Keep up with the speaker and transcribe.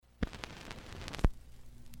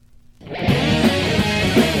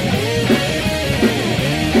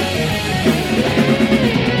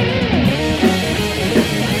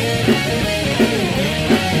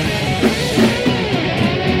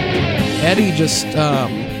just,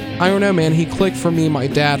 I don't know, man. He clicked for me. My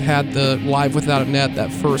dad had the Live Without a Net,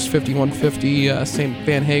 that first 5150 St.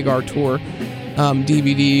 Van Hagar tour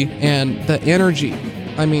DVD, and the energy.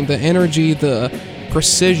 I mean, the energy, the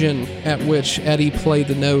precision at which Eddie played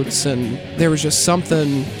the notes, and there was just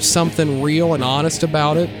something real and honest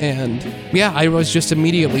about it. And yeah, I was just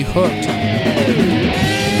immediately hooked.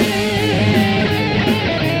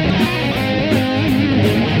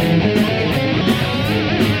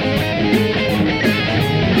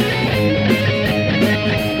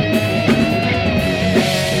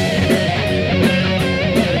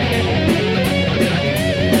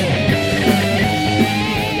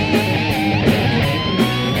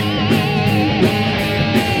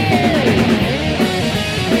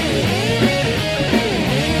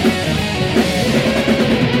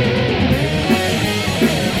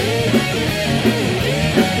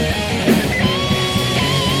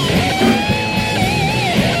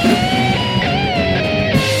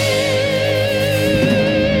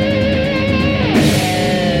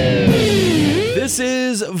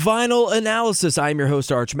 Vinyl Analysis. I'm your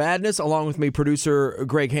host, Arch Madness, along with me, producer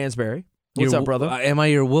Greg Hansberry. What's up, brother? Am I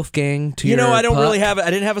your Wolfgang to You know, your I don't pup? really have I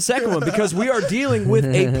didn't have a second one because we are dealing with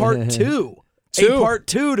a part two. A part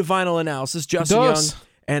two to Vinyl Analysis. Justin Young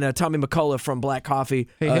and Tommy McCullough from Black Coffee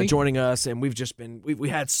joining us, and we've just been we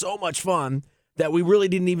had so much fun that we really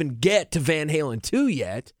didn't even get to Van Halen 2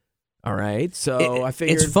 yet. All right, so I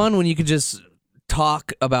figured it's fun when you could just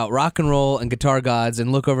talk about rock and roll and guitar gods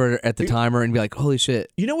and look over at the timer and be like, holy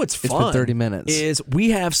shit. You know what's fun? It's been 30 minutes. Is we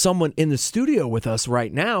have someone in the studio with us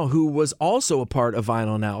right now who was also a part of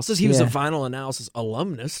Vinyl Analysis. He was a Vinyl Analysis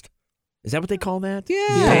alumnus. Is that what they call that?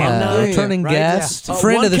 Yeah. Returning guest,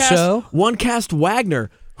 friend of the show. One Cast Wagner,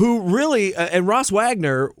 who really, and Ross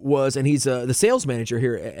Wagner was, and he's the sales manager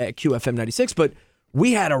here at QFM 96, but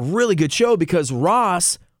we had a really good show because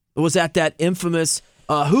Ross was at that infamous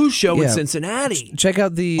Who show in Cincinnati. Check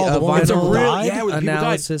out the Vinyl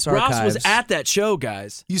Analysis archives. Ross was at that show,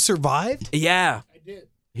 guys. You survived? Yeah.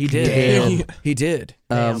 He did. He did.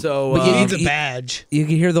 So, but you need the badge. You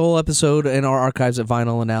can hear the whole episode in our archives at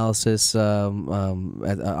Vinyl Analysis on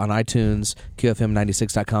iTunes,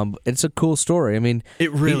 QFM96.com. It's a cool story. I mean,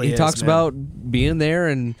 it really he talks about being there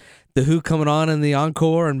and the Who coming on in the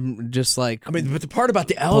encore and just like. I mean, but the part about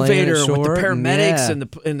the elevator with the paramedics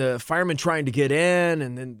and the firemen trying to get in,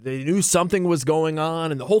 and then they knew something was going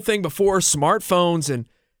on, and the whole thing before smartphones and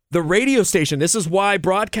the radio station. This is why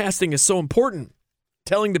broadcasting is so important.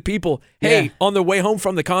 Telling the people, hey, on the way home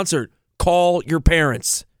from the concert, call your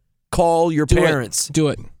parents. Call your parents. Do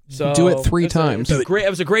it. So, do it 3 times. It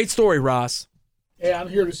was a great story, Ross. Hey, I'm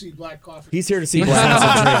here to see Black Coffee. He's here to see Black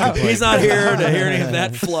Coffee. He's not here to hear any of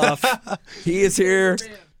that fluff. He is here.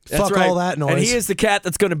 That's Fuck right. all that noise. And he is the cat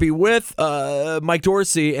that's going to be with Mike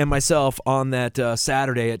Dorsey and myself on that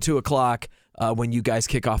Saturday at 2 o'clock. When you guys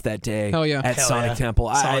kick off that day at Sonic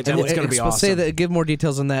Temple. It's going to be awesome. Say that, give more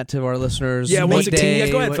details on that to our listeners. Yeah,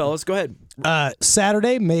 go ahead, fellas. Go ahead.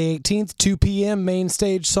 Saturday, May 18th, 2 p.m., main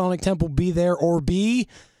stage, Sonic Temple. Be there or be.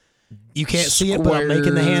 You can't see it, but I'm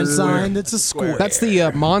making the hand sign. That's a square. That's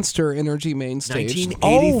the Monster Energy main stage.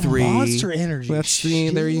 1983. Oh, Monster Energy. That's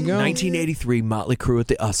there you go. 1983 Motley Crue at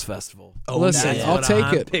the US Festival. Listen, I'll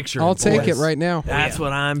take it. I'll take it right now. That's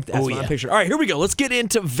what I'm picturing. All right, here we go. Let's get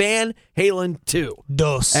into Van Halen 2.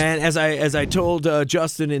 Dos. And as I told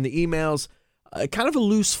Justin in the emails, kind of a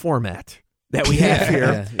loose format that we have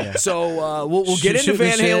here. So we'll get into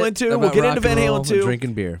Van Halen 2. We'll get into Van Halen 2.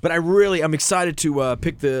 Drinking beer. But I'm excited to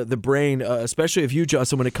pick the brain, especially of you,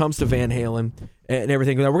 Justin, when it comes to Van Halen and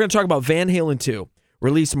everything. Now, we're going to talk about Van Halen 2,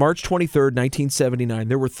 released March 23rd, 1979.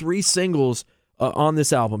 There were 3 singles on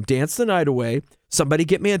this album: Dance the Night Away, Somebody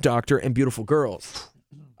Get Me a Doctor, and Beautiful Girls.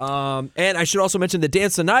 And I should also mention that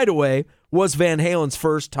Dance the Night Away was Van Halen's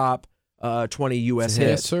first top 20 U.S. hit.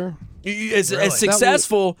 Yes, sir. As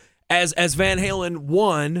successful as Van Halen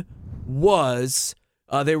 1 was,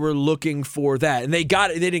 they were looking for that. And they got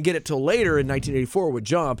it. They didn't get it till later in 1984 with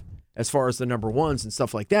Jump, as far as the number ones and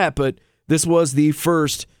stuff like that. But this was the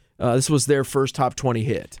first. This was their first top 20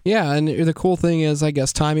 hit. Yeah, and the cool thing is, I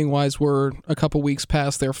guess timing-wise, we're a couple weeks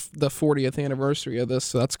past the 40th anniversary of this,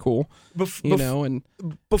 so that's cool. And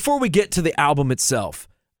before we get to the album itself,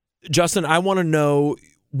 Justin, I want to know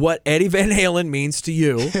what Eddie Van Halen means to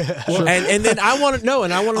you, and then I want to know,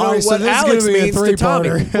 what Alex means to Tommy.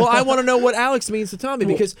 Well, I want to know what Alex means to Tommy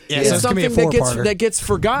because it's something that gets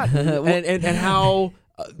forgotten, and how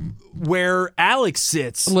where Alex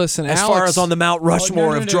sits. Listen, as far Alex- as on the Mount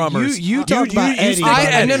Rushmore of drummers. You talked about Eddie. stick with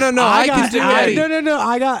Eddie. No, I can do Eddie. No,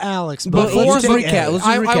 I got Alex. But But let's just you take recap. Eddie. Let's just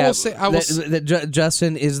I recap will say- I will that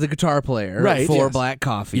Justin is the guitar player Right, for yes. Black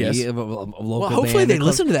Coffee. Yes. A local Well, hopefully band they that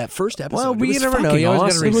listen to that first episode. Well, It we was never know. fucking You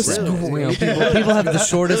always awesome. got to reset. People have the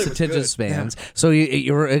shortest attention spans. So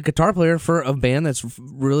you're a guitar player for a band that's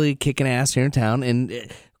really kicking ass here in town, and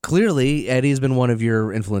clearly Eddie's been one of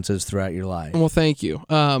your influences throughout your life. Well, thank you.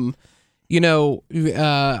 You know,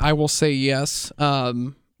 I will say yes.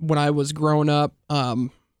 When I was growing up,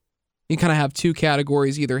 you kind of have two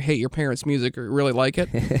categories: either hate your parents' music or really like it.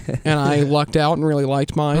 And I lucked out and really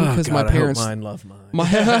liked mine because my parents. love mine.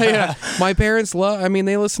 My parents love. I mean,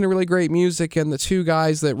 they listen to really great music, and the two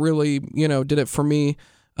guys that really, did it for me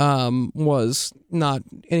was not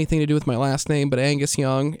anything to do with my last name, but Angus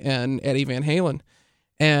Young and Eddie Van Halen.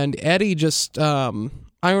 And Eddie just, I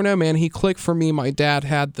don't know, man. He clicked for me. My dad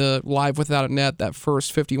had the Live Without a Net, that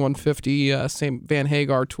first 5150 same Van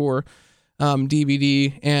Hagar tour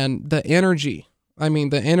DVD, and the energy. I mean,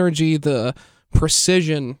 the energy, the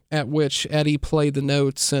precision at which Eddie played the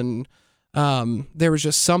notes, and there was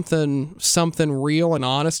just something real and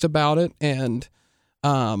honest about it. And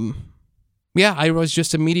yeah, I was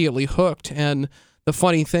just immediately hooked. And the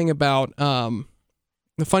funny thing about Van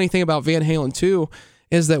Halen 2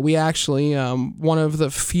 is that we actually, one of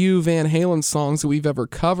the few Van Halen songs that we've ever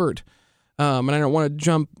covered, and I don't want to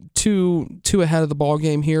jump too ahead of the ball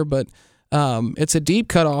game here, but it's a deep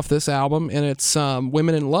cut off this album, and it's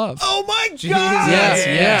Women in Love. Oh my God!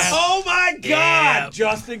 Yes. Oh my God!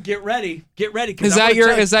 Justin, get ready. 'Cause Is I'm that gonna your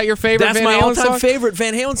tell you- is that your favorite That's Van my Halen all-time song? favorite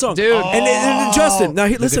Van Halen song, Dude. And Justin, now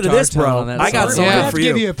listen to guitar this, tone bro. on that I got song. something Yeah. I have for to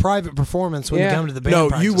give you. you a private performance when Yeah. you come to the band No,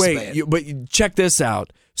 practice. you wait. band. But check this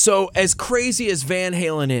out. So as crazy as Van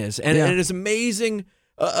Halen is, and as amazing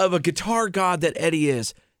of a guitar god that Eddie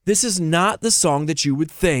is, this is not the song that you would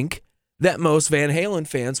think that most Van Halen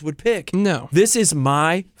fans would pick. No. This is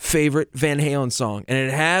my favorite Van Halen song, and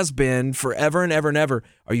it has been forever and ever and ever.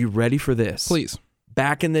 Are you ready for this? Please.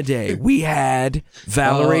 Back in the day, we had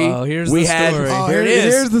Valerie. Oh, here's we the had, story. Oh, Here it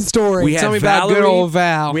is. Here's the story. We had Tell me about Valerie, good old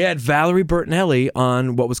Val. We had Valerie Bertinelli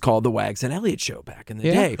on what was called the Wags and Elliott show back in the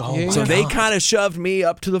Yeah. day. Oh, yeah, so yeah. they kind of shoved me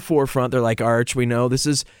up to the forefront. They're like, Arch, we know this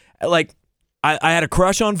is like, I had a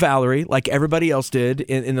crush on Valerie like everybody else did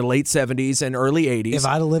in the late 70s and early 80s. If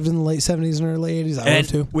I'd have lived in the late 70s and early 80s, I would have and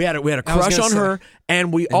too. we had a I was crush gonna on say. her,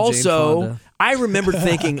 and we Jane also Fonda. I remember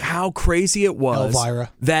thinking how crazy it was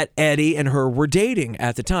Elvira. that Eddie and her were dating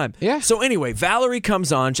at the time. Yeah. So anyway, Valerie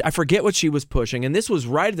comes on. I forget what she was pushing, and this was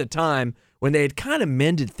right at the time when they had kind of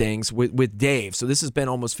mended things with Dave. So this has been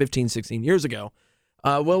almost 15, 16 years ago.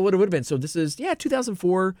 Well, what it would have been. So this is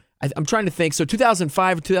 2004. I'm trying to think. So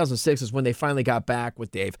 2005 or 2006 is when they finally got back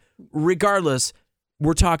with Dave. Regardless,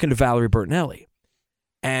 we're talking to Valerie Bertinelli,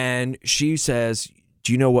 and she says,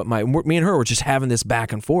 "Do you know what me and her were just having this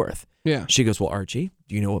back and forth." Yeah. She goes, "Well, Archie,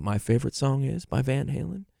 do you know what my favorite song is by Van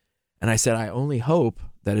Halen?" And I said, "I only hope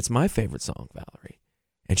that it's my favorite song, Valerie."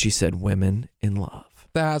 And she said, "Women in Love."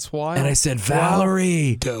 That's why. And I said,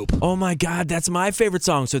 "Valerie, Dope. oh my God, that's my favorite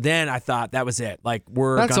song." So then I thought that was it. Like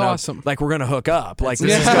That's awesome. Like we're gonna hook up. Like this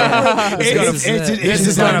Yeah. is gonna, It's this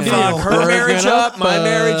is gonna fuck her We're marriage gonna up, my fuck.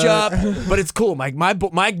 marriage up. But it's cool. My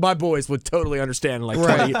boys would totally understand.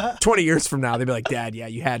 Like 20 years from now, they'd be like, "Dad, yeah,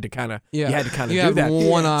 you had to kind of Yeah. you had to kind of You do have that."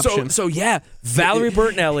 one option. So yeah, Valerie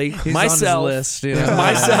Bertinelli, He's myself, on his list, you know.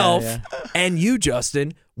 myself, Yeah. and you,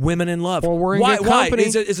 Justin. Women in Love. Well, we're in why? good Why company.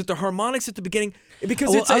 is it the harmonics at the beginning? Because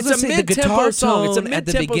Well, I was it's gonna a say, the mid-tempo guitar song. It's a tone at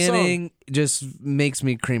the mid-tempo beginning just makes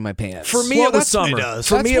me cream my pants. For me, Well, it was that's- summer. it does.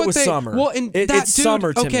 For That's me, it what was they- summer. Well, and it's dude,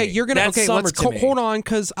 summer to okay, me. you're gonna That's okay. summer Let's to me. hold on,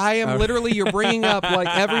 because I am literally you're bringing up like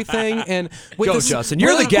everything and with Go, this, Justin.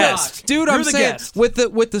 You're really the guest. quick, dude. You're I'm the saying guest.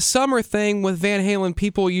 with the summer thing with Van Halen,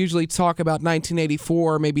 people usually talk about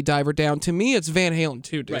 1984, maybe Diver Down. To me, it's Van Halen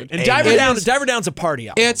too, dude. And Diver It Down. is- Diver Down's a party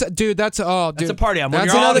album. It's dude. That's dude. That's a party album. When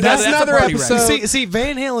That's you're all another. together, That's that's a another party episode. record. See,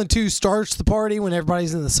 Van Halen 2 starts the party when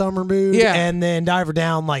everybody's in the summer mood, Yeah. and then Diver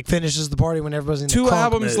Down like finishes the party when everybody's in the Two crunk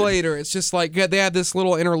albums mood. later, it's just like they had this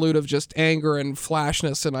little interlude of just anger and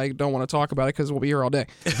flashness, and I don't want to talk about it because we'll be here all day.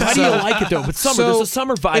 Why do you like it though? But summer, there's a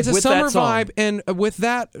summer vibe It's a with summer that song. vibe, and with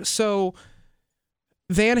that, so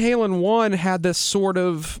Van Halen 1 had this sort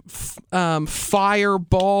of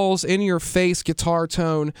fireballs in your face guitar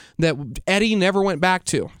tone that Eddie never went back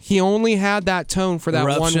to. He only had that tone for that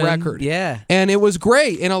Eruption, one record. yeah. And it was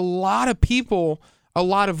great, and a lot of people, a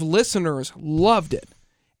lot of listeners loved it.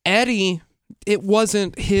 Eddie, it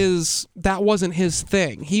wasn't his, that wasn't his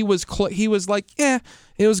thing. He was like, yeah,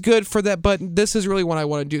 it was good for that, but this is really what I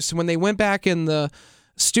want to do. So when they went back in the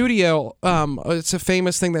studio, it's a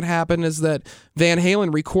famous thing that happened is that Van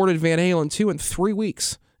Halen recorded Van Halen 2 in 3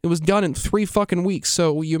 weeks. It was done in 3 fucking weeks.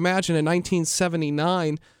 So you imagine in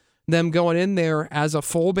 1979, them going in there as a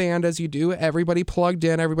full band, as you do, everybody plugged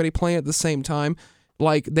in, everybody playing at the same time.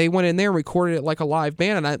 Like, they went in there and recorded it like a live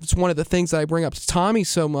band. And that's one of the things that I bring up to Tommy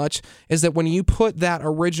so much, is that when you put that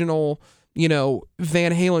original, you know,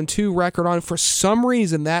 Van Halen 2 record on, for some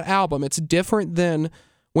reason, that album, it's different than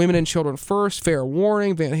Women and Children First, Fair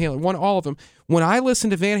Warning, Van Halen 1, all of them. When I listen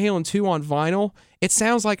to Van Halen 2 on vinyl, it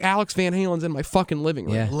sounds like Alex Van Halen's in my fucking living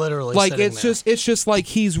room. Yeah. Literally, Like, sitting it's there. just like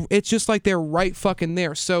it's just like they're right fucking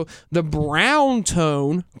there. So the brown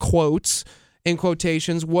tone, quotes in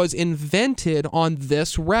quotations, was invented on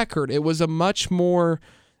this record. It was a much more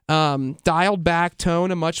dialed back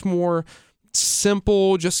tone, a much more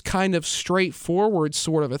simple, just kind of straightforward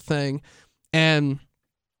sort of a thing. And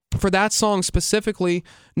for that song specifically,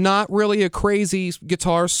 not really a crazy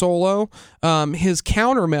guitar solo. His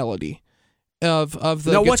counter melody of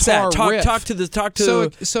the No, guitar what's that? riff. Talk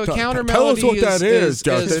to. So counter tell us melody what that is, is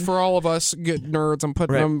Justin. for all of us good nerds. I'm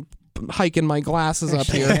putting Right. them hiking my glasses up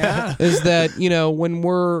here. Is that, you know, when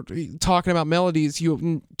we're talking about melodies,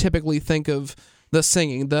 you typically think of the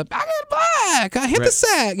singing, the I get black, I hit the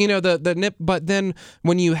sack, you know, the nip. But then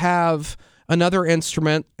when you have another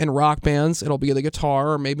instrument in rock bands, it'll be the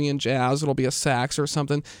guitar, or maybe in jazz, it'll be a sax or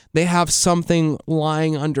something. They have something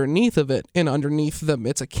lying underneath of it, and underneath them,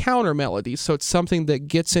 it's a counter melody. So it's something that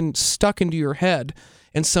gets stuck into your head,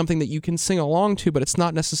 and something that you can sing along to, but it's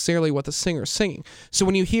not necessarily what the singer's singing. So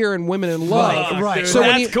when you hear in Women in Love, Right. So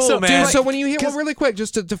That's when you, cool, so, man. Dude, so when you hear, well, really quick,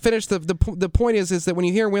 just to finish the point is that when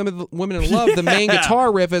you hear Women in Love, the main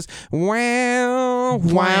guitar riff is wow,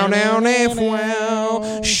 wow, down,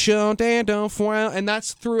 wow, show, down, wow, and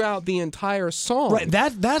that's throughout the entire song. Right.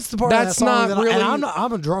 That's the part That's of that song not that really-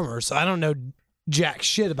 I'm a drummer, so I don't know jack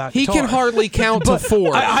shit about He guitar. can hardly count to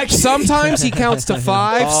 4. I can- Sometimes he counts to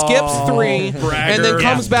 5, skips 3, and then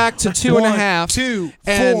comes back to 2.5. 2,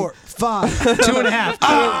 and- 4, 5, 2.5.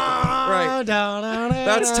 Right.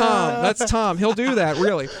 That's Tom. That's Tom. He'll do that,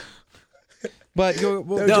 really. But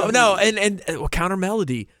No, and counter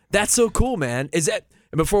melody. That's so cool, man. Is that?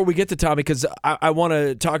 And before we get to Tommy, because I want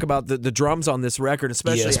to talk about the drums on this record,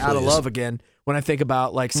 especially Yes, Out of please. Love again. When I think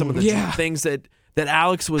about like some of the Yeah. things that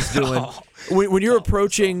Alex was doing, when you're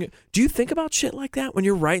approaching, do you think about shit like that when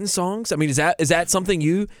you're writing songs? I mean, is that something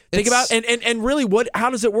you think about? And really, how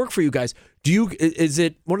does it work for you guys? Is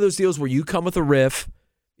it one of those deals where you come with a riff,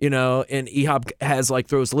 you know, and Ehab has like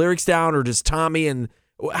throws lyrics down, or does Tommy and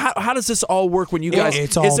how does this all work when you guys?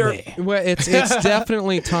 It's all me. Well, it's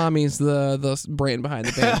definitely Tommy's the brain behind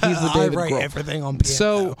the band. He's the I David write Grohl. everything on piano.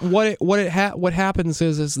 So what happens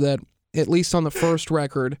is that at least on the first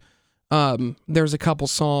record, there's a couple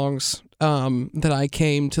songs that I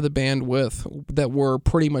came to the band with that were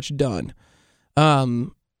pretty much done.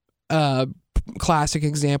 Classic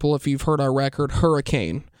example, if you've heard our record,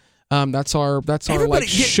 Hurricane. That's our Everybody- like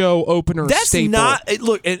show opener That's staple. not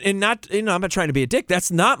look, and not, you know, I'm not trying to be a dick.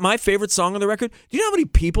 That's not my favorite song on the record. Do you know how many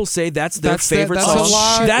people say that's their favorite that's song? a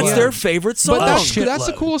lot, That's yeah. their favorite song. But shitload. that's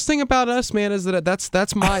the coolest thing about us, man, is that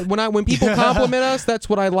that's my when people compliment us, that's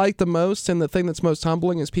what I like the most, and the thing that's most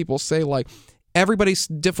humbling is people say like everybody's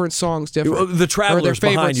different songs different. The or Travelers their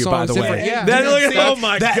favorite behind you, by songs the way. different. Yeah. That- look at- See, oh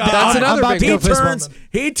my that- god, that's I'm another about big to go one. fist bump him.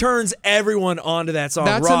 He turns everyone onto that song.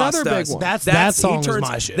 That's Ross another big does. one. That song is turns-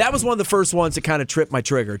 my shit. That was one of the first ones that kind of tripped my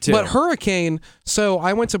trigger too. But Hurricane, so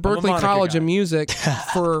I went to Berkeley Monica College guy. of Music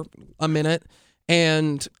for a minute,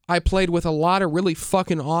 and I played with a lot of really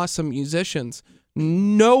fucking awesome musicians.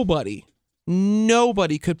 Nobody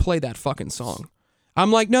could play that fucking song. I'm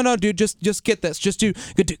like, no, dude, just get this. Just do,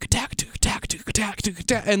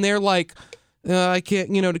 and they're like, I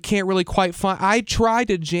can't really quite find. I tried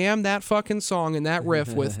to jam that fucking song and that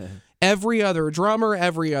riff with every other drummer,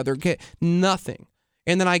 nothing.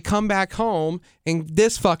 And then I come back home, and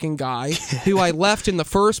this fucking guy, who I left in the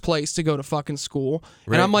first place to go to fucking school,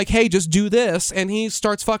 and I'm like, hey, just do this. And he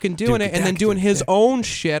starts fucking doing it, and then doing his own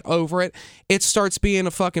shit over it. It starts being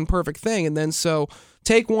a fucking perfect thing. And then so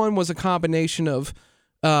take one was a combination of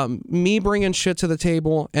me bringing shit to the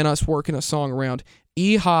table and us working a song around.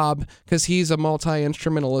 Ehab, because he's a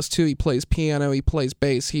multi-instrumentalist too. He plays piano, he plays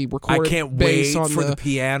bass. He I recorded can't bass wait on for the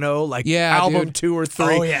piano, like Yeah, album dude. 2 or 3.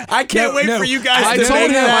 Oh, yeah. I can't wait No, for you guys I to told make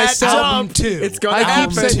him that myself- Album jump. 2. It's gonna I keep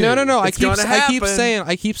happen. saying no. I It's keep gonna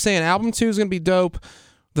happen. saying album 2 is gonna be dope.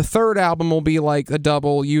 The third album will be like a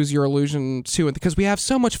double Use Your Illusion 2, because we have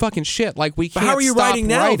so much fucking shit. Like we But can't. how are you stop writing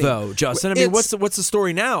now, writing. though, Justin? I mean, It's- what's the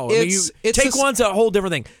story now? I mean, you it's take a- one's a whole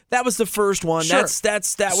different thing. That was the first one. Sure. That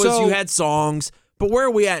was So- you had songs. But where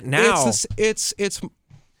are we at now? It's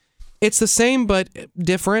It's the same but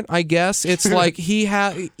different, I guess. It's like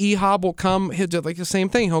Ehab will come, he'll do like the same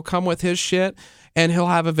thing. He'll come with his shit and he'll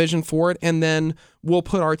have a vision for it, and then we'll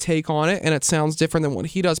put our take on it, and it sounds different than what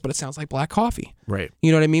he does, but it sounds like Black Coffee. Right.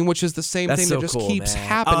 You know what I mean? Which is the same thing so that just cool, keeps man.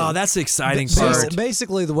 happening. Oh, that's the exciting part.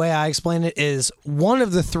 Basically, the way I explain it is one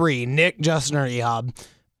of the three, Nick, Justin, or Ehab,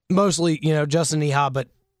 mostly, Justin, Ehab, but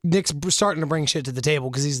Nick's starting to bring shit to the table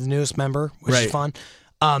because he's the newest member, which is fun.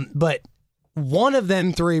 But one of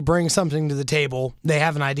them three brings something to the table. They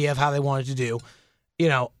have an idea of how they want it to do.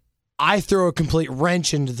 I throw a complete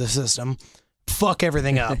wrench into the system, fuck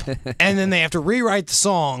everything up, and then they have to rewrite the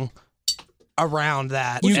song around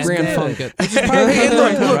that. You Grand Funk it.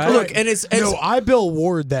 Look, and it's no, I Bill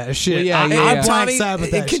Ward that shit. Yeah, I'm Black Tommy,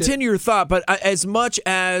 Sabbath that shit. continue your thought, but as much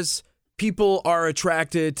as people are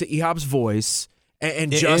attracted to Ehab's voice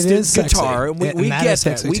and Justin's guitar, and we get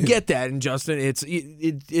that. We get that, and Justin,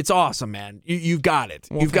 it's awesome, man. You've got it.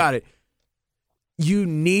 You've got it. You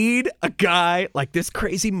need a guy like this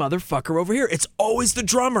crazy motherfucker over here. It's always the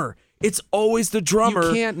drummer. It's always the drummer.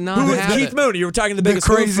 You can't not who is have Keith it. Moon. You were talking the biggest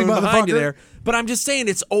crazy motherfucker behind you motherfucker. there. But I'm just saying,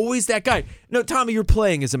 it's always that guy. No, Tommy, your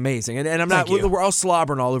playing is amazing, and I'm not. Thank you. We're all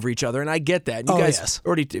slobbering all over each other, and I get that. And you guys yes.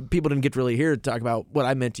 already people didn't get really here to talk about what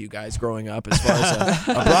I meant to you guys growing up as far as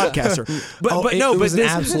a broadcaster. But it was an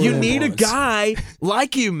absolute you need a influence. guy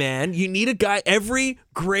like you, man. You need a guy. Every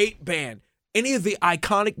great band, any of the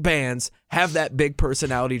iconic bands have that big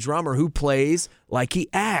personality drummer who plays like he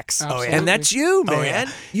acts. Absolutely. And that's you, man. Oh,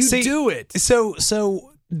 yeah. You See, do it.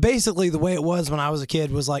 So basically the way it was when I was a kid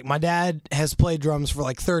was like my dad has played drums for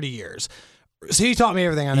like 30 years. So he taught me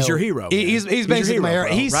everything I know. He's your hero. Man. He's basically your my hero.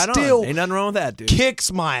 bro. He right still on. Ain't nothing wrong with that, dude. kicks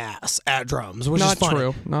my ass at drums, which Not is funny.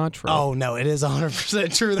 true. Not true. Oh no, it is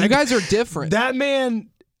 100% true. You guys are different. That man,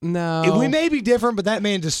 No. we may be different, but that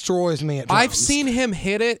man destroys me at drums. I've seen him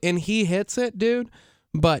hit it, and he hits it, dude.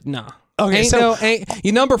 But nah. Okay,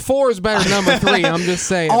 Your number 4 is better than number 3. I'm just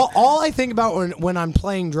saying. all I think about when I'm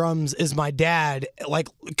playing drums is my dad, like,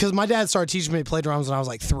 because my dad started teaching me to play drums when I was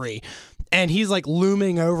like 3. And he's like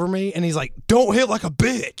looming over me, and he's like, "Don't hit like a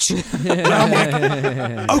bitch." And I'm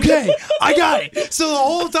like, "Okay, I got it." So the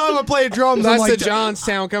whole time I play drums, I'm That's like, the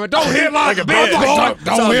Johnstown coming. Don't hit like a bitch, boy.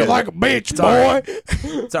 Don't hit like a bitch, boy.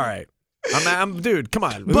 It's all right. I'm dude, come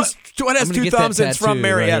on. But- What has I'm gonna two get that thumbs and it's from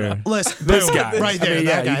tattoo right Marietta? here. Listen, This boom, guy. right there, I mean,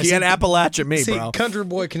 that guy. You can't Appalachia me, See, bro. country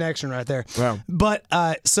boy connection right there. Wow. But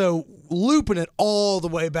so looping it all the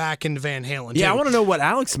way back into Van Halen. Yeah, too. I want to know what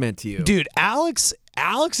Alex meant to you. Dude, Alex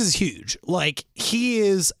is huge. Like, he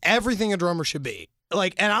is everything a drummer should be.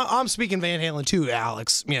 Like, and I'm speaking Van Halen too,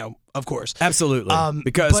 Alex, of course. Absolutely.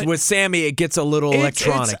 Because but with Sammy, it gets a little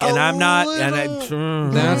electronic. it's And a I'm not.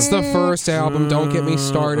 That's the first album. Don't get me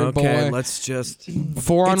started, okay, boy. let's just.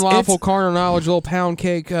 4 unlawful it's- carnal knowledge, little pound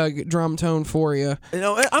cake drum tone for you.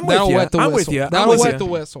 I'm with That'll you. wet the I'm whistle. with you. That'll wet the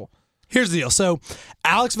whistle. Here's the deal. So,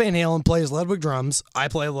 Alex Van Halen plays Ludwig drums. I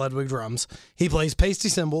play Ludwig drums. He plays pasty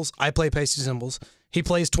cymbals. I play pasty cymbals. He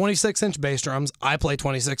plays 26-inch bass drums. I play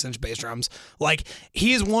 26-inch bass drums. Like,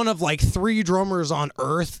 he's one of like 3 drummers on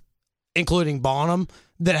Earth, including Bonham,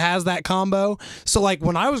 that has that combo. So, like,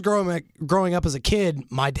 when I was growing up as a kid,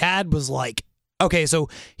 my dad was like, okay, so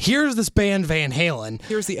here's this band Van Halen.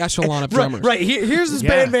 Here's the echelon of drummers. Right. Here's this Yeah.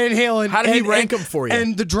 band Van Halen. How did he rank 'em for you?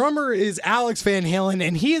 And the drummer is Alex Van Halen,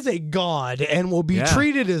 and he is a god and will be Yeah.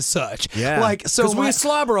 treated as such. Yeah. Like, so Because we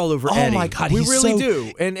slobber all over Oh Eddie. my God, we he's really so-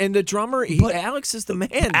 do. And the drummer, But Alex is the man,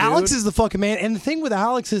 dude. Alex is the fucking man. And the thing with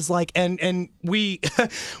Alex is like, and we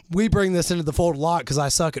we bring this into the fold a lot because I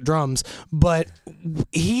suck at drums, but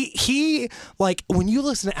he like, when you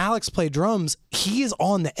listen to Alex play drums, he is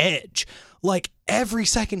on the edge. Like, every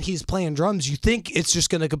second he's playing drums, you think it's just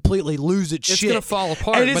going to completely lose its It's shit. gonna fall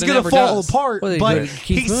apart, And it's but it gonna never fall does. apart. Well, but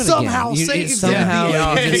Keith he Moon somehow again. saves somehow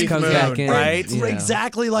it. it just Keith comes Moon, back in, right? you know.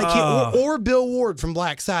 Exactly like or Bill Ward from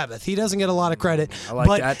Black Sabbath. He doesn't get a lot of credit. I like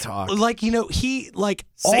but, that talk. Like, he like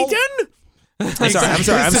all- Satan? I'm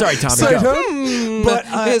sorry, Tommy. Satan? Go. But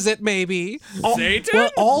Is it maybe?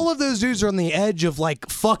 all of those dudes are on the edge of like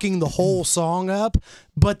fucking the whole song up,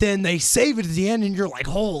 but then they save it at the end, and you're like,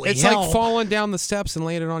 holy It's hell! like falling down the steps and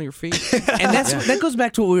laying it on your feet. And that goes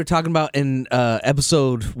back to what we were talking about in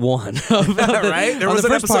episode 1 of Right? There on was the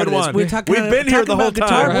an first part episode of this. 1. We were talking We've been here the whole about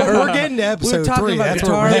guitar time. players. We're getting to episode We were talking 3. about That's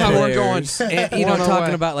guitar where Yeah, we're players, going. and, We're on our talking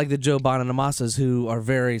way. about like the Joe Bonamassas who are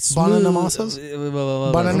very smooth. Bonamassas?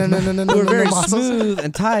 Who are very smooth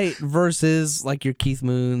and tight versus like your Keith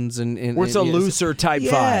Moons and Where it's a and- looser type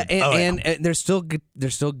yeah, vibe. and, and they're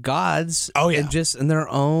still gods. Oh, yeah. and just in their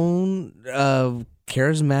own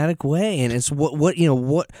charismatic way, and it's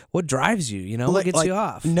what drives you. What gets you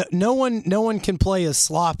off. No one can play as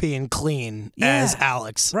sloppy and clean as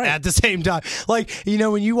Alex at the same time. Like,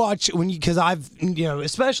 because I've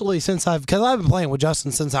especially since I've been playing with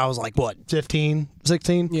Justin since I was like 15,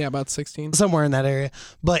 16? Yeah, about 16. Somewhere in that area.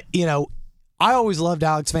 But I always loved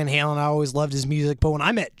Alex Van Halen. I always loved his music. But when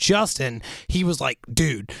I met Justin, he was like,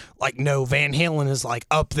 dude, like, no, Van Halen is like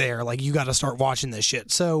up there. Like, you got to start watching this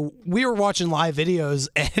shit. So we were watching live videos,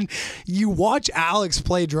 and you watch Alex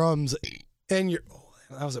play drums, and you're.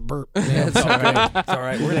 That was a burp. Yeah, it's all right. It's all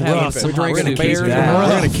right. We're We're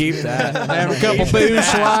gonna keep that. Have a couple booze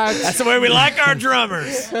slides. That's the way we like our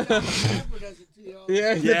drummers.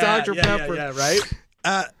 Yeah, the Dr. Pepper. Yeah,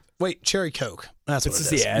 right. Wait, Cherry Coke. That's what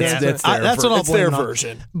it is. That's what I'll blame their it on.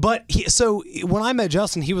 version. But so when I met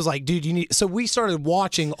Justin, he was like, dude, you need. So we started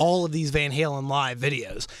watching all of these Van Halen live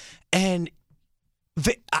videos, and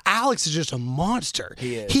Alex is just a monster.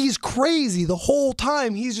 He is. He's crazy the whole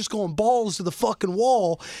time. He's just going balls to the fucking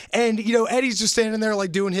wall. And, Eddie's just standing there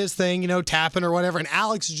like doing his thing, tapping or whatever. And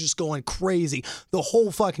Alex is just going crazy the whole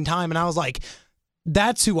fucking time. And I was like,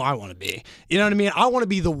 that's who I want to be. You know what I mean? I want to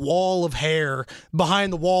be the wall of hair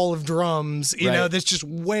behind the wall of drums, that's just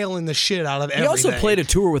wailing the shit out of everything. He also played a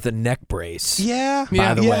tour with a neck brace. Yeah.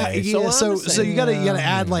 By the way. Yeah. So you gotta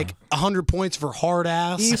add like 100 points for hard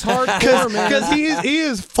ass. He's hardcore, man. Because he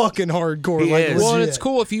is fucking hardcore. He like, is. Well, and legit. it's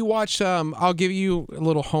cool if you watch. I'll give you a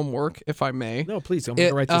little homework, if I may. No, please. I'm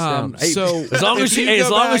gonna write this down. So as long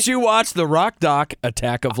as you watch the rock doc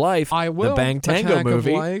Attack of Life, I will. the Bang Tango Attack of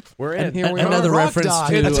movie. Life. We're in. And here we Another are. reference Doc.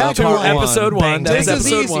 to Attack part of one. episode one. Bang That's This is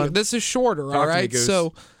episode easy. one. This is shorter. Talk All to me, right. Goose.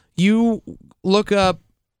 So you look up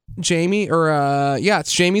Jamie, or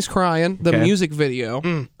it's Jamie's Crying, the Okay. music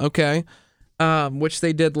video. Okay. Which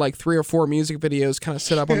they did like 3 or 4 music videos, kind of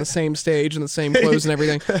set up on the same stage and the same clothes and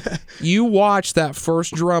everything. You watch that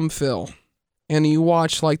first drum fill, and you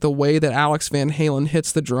watch like the way that Alex Van Halen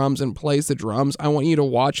hits the drums and plays the drums. I want you to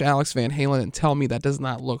watch Alex Van Halen and tell me that does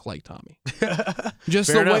not look like Tommy.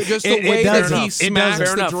 Just Fair the way, enough. just the It way does. that he It does. smacks Fair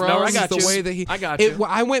the enough. drums, No, I got the you. way that he. I got you.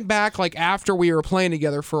 I went back like after we were playing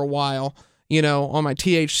together for a while, on my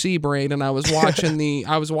THC brain, and I was watching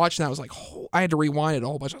I was like, I had to rewind it a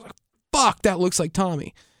whole bunch. I was like, fuck, that looks like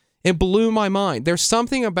Tommy. It blew my mind. There's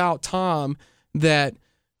something about Tom that,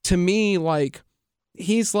 to me, like,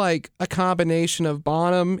 he's like a combination of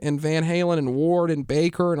Bonham and Van Halen and Ward and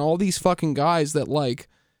Baker and all these fucking guys that, like,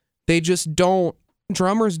 they just don't.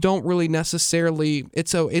 Drummers don't really necessarily.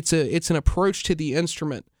 It's an approach to the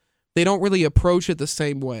instrument. They don't really approach it the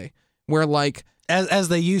same way. Where like. as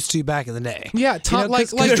they used to back in the day. Yeah,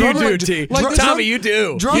 like you do, T. like Tommy, you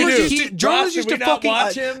do. Drummers You do. used to fucking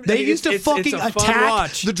watch him? they used to It's fucking a fun attack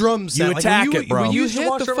watch. the drum set. You Like, attack when it, bro. When you You used to hit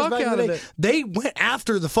watch the drummers fuck back in out the of day, it. they went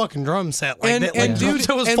after the fucking drum set. Like, And dude,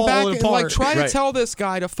 it was and falling back, apart. like, try to tell this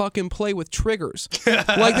guy to fucking play with triggers.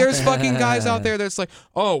 Like, there's fucking guys out there that's like,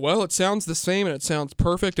 oh, well, it sounds the same and it sounds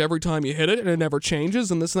perfect every time you hit it and it never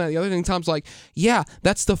changes and this and that. The other thing, Tom's like, yeah,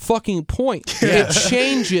 that's the fucking point. It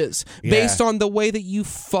changes based on the way that you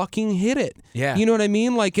fucking hit it. Yeah. You know what I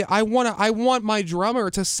mean? Like, I want my drummer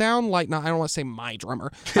to sound like, I don't want to say my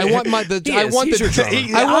drummer. I want He's your drummer.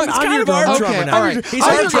 I'm kind of our drummer now. All right. He's I'm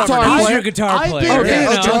our your drummer. guitar He's player. your guitar I've player. been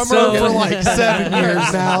Okay, a drummer so- for like 7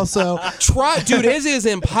 years now, so Dude, it is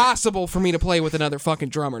impossible for me to play with another fucking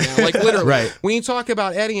drummer now. Like, literally. Right. When you talk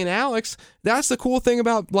about Eddie and Alex, that's the cool thing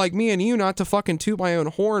about, like, me and you, not to fucking toot my own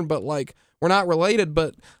horn, but, like, we're not related,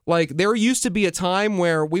 but, like, there used to be a time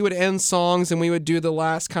where we would end songs and we would do the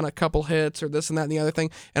last kind of couple hits or this and that and the other thing,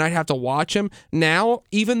 and I'd have to watch them. Now,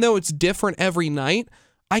 even though it's different every night,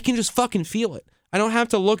 I can just fucking feel it. I don't have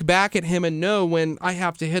to look back at him and know when I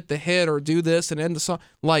have to hit the hit or do this and end the song.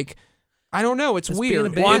 Like, I don't know. It's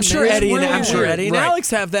weird. Well, I'm sure It's Eddie really and weird. and Right. Alex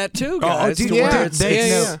have that too, guys. dude, to where yeah. it's- they,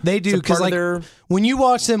 it's- they do it's a because part like of their- when you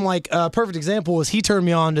watch them, like a perfect example was he turned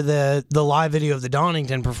me on to the live video of the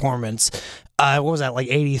Donington performance. What was that, like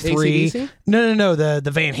 83? AC/DC? No,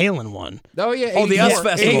 the Van Halen one. Oh, yeah. Oh, the 84. US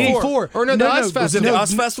Festival. 84. Or no, the US Festival. Was it the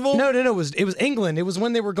US Festival? No, it was England. It was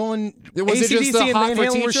when they were going. Was it just AC/DC the and Hot Van for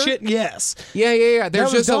Halen were Teacher? shit. Yes, Yeah. There's that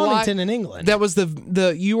was just a lot. Donington in England. That was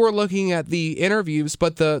the you were looking at the interviews,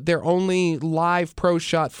 but their only live pro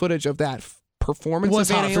shot footage of that performance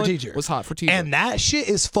Was of Van Hot for Halen Teacher. was Hot for Teacher. And that shit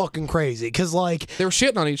is fucking crazy because like they were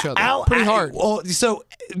shitting on each other pretty hard. Well, so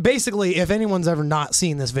basically, if anyone's ever not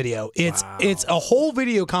seen this video, it's a whole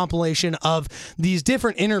video compilation of these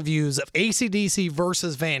different interviews of AC/DC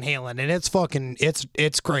versus Van Halen, and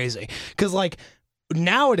it's crazy because like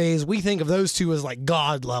nowadays we think of those two as like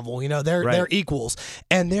God level, they're equals,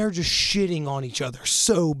 and they're just shitting on each other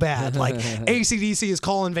so bad. Like AC/DC is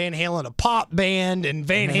calling Van Halen a pop band, and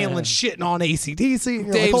Van Halen shitting on AC/DC.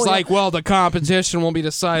 And Dave's like, well, the competition will be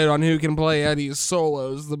decided on who can play Eddie's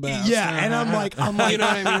solos the best. yeah, and I'm like, you know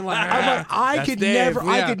what I mean? Like, I could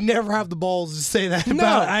never have the balls to say that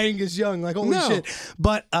about Angus Young. Like, holy shit.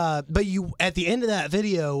 But you, at the end of that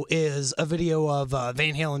video is a video of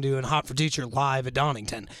Van Halen doing Hot for Teacher live at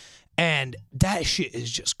Donington, and that shit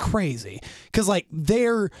is just crazy because like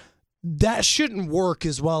that shouldn't work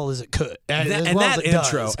as well as it could. That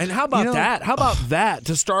intro. Does. And how about that? How about that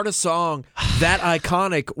to start a song that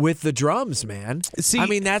iconic with the drums, man? See, I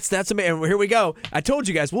mean, that's amazing. Here we go. I told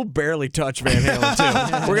you guys we'll barely touch Van Halen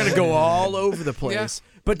too. We're gonna go all over the place.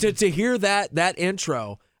 Yeah. But to hear that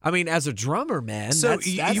intro. I mean, as a drummer, man, so that's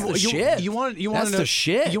the shit. You want to know the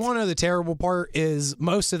shit. You want to know the terrible part is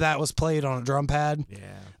most of that was played on a drum pad,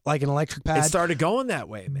 like an electric pad. It started going that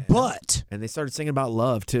way, man. And they started singing about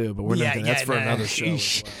love too. But we're not. That's for another show.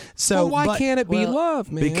 As well. So why can't it be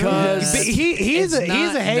love, man? Because he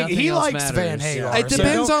likes Van Halen. It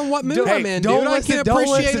depends on what mood I'm in, dude. I can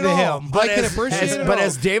appreciate it all. I can appreciate it all. But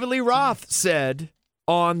as David Lee Roth said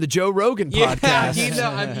on the Joe Rogan podcast,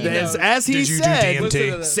 as he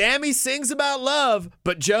said, Sammy sings about love,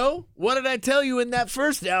 but Joe, what did I tell you in that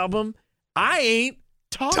first album? I ain't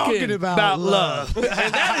talking about love. And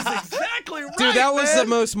that is exactly right, dude. That was the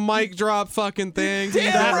most mic drop fucking thing.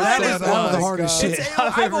 That was one of the hardest shit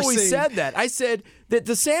I've always said that. I said that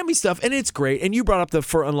the Sammy stuff, and it's great. And you brought up the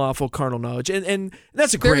For Unlawful Carnal Knowledge, and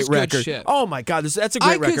that's a great record. Shit. Oh my God, that's a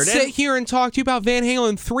great record. I could sit here and talk to you about Van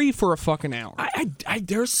Halen 3 for a fucking hour.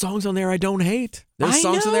 There's songs on there I don't hate. There's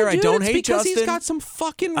songs on there I don't hate, because Justin. He's got some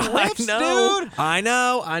fucking riffs, dude. I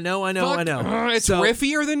know. It's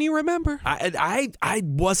riffier than you remember. I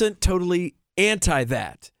wasn't totally anti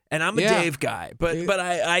that. And I'm a Dave guy, but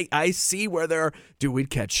I see where we'd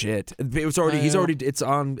catch shit. It was already it's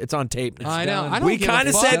on tape. I know. We kind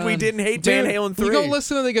of said we didn't hate Van Halen 3. You go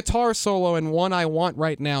listen to the guitar solo in One I Want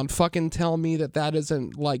Right Now and fucking tell me that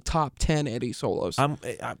isn't like top 10 Eddie solos.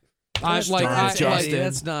 That's not. You're right.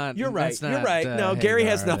 That's not, you're right. No, Gary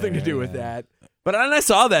has nothing to do with that. But I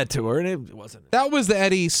saw that tour, and it wasn't. That was the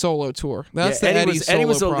Eddie solo tour. That's the Eddie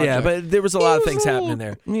solo project. Yeah, but there was a lot of things happening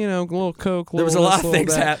there. You know, a little coke. There was a lot of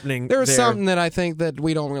things happening. There was something that I think that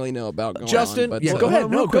we don't really know about going Justin, on. go ahead.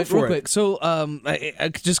 No, go for real it. Quick. So,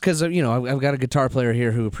 just because I've got a guitar player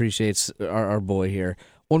here who appreciates our boy here.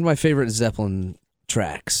 One of my favorite Zeppelin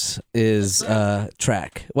tracks is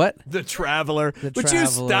track. What? The Traveler. Would you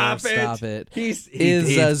stop it? He's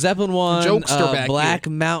Zeppelin 1 jokester back Black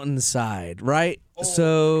here. Mountainside, right?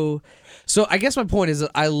 So I guess my point is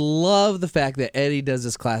that I love the fact that Eddie does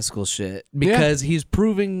this classical shit because he's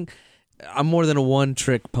proving I'm more than a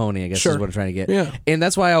one-trick pony, I guess is what I'm trying to get. Yeah. And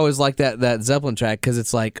that's why I always like that Zeppelin track because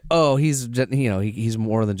it's like, oh, he's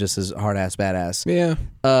more than just his hard-ass badass.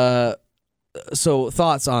 Yeah. So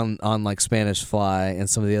thoughts on like Spanish Fly and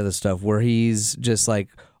some of the other stuff where he's just like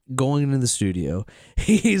going into the studio.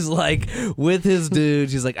 He's like with his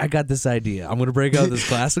dudes. He's like, I got this idea. I'm gonna break out this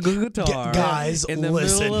classical guitar, guys. In the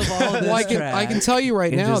listen. middle of all this Well, track, I can tell you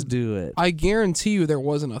right and now. just do it. I guarantee you there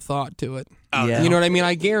wasn't a thought to it. Yeah. You know what I mean?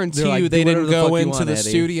 I guarantee They're like, you they do whatever didn't the go fuck you into want, the Eddie.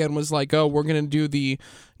 studio and was like, oh, we're going to do the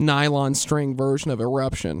nylon string version of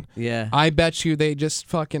Eruption. Yeah. I bet you they just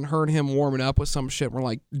fucking heard him warming up with some shit. We're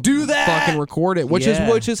like, do that. Fucking record it, which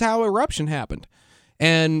Yeah. is how Eruption happened.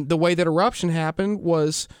 And the way that Eruption happened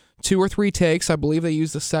was 2 or 3 takes. I believe they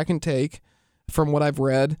used the second take from what I've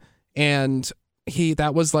read. And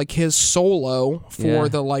that was like his solo for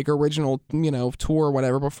the like original, tour or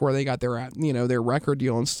whatever before they got their, their record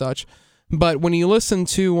deal and such. But when you listen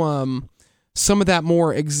to some of that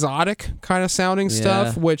more exotic kind of sounding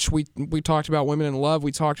stuff, which we talked about Women in Love,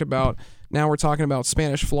 we talked about, now we're talking about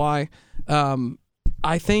Spanish Fly.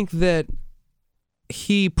 I think that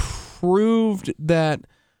he proved that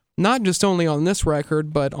not just only on this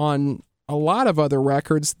record, but on a lot of other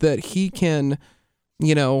records that he can,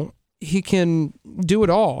 he can do it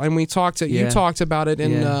all. And we talked you talked about it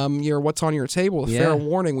in your What's on Your Table, Fair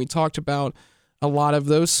Warning. We talked about a lot of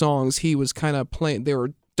those songs he was kind of playing, they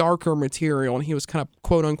were darker material, and he was kind of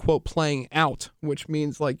quote unquote playing out, which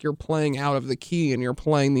means like you're playing out of the key and you're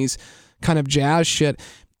playing these kind of jazz shit.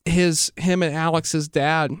 Him and Alex's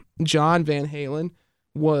dad, John Van Halen,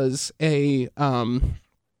 was a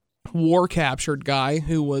war captured guy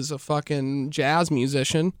who was a fucking jazz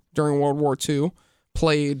musician during World War II,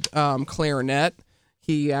 played clarinet.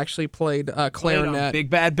 He actually played clarinet. Big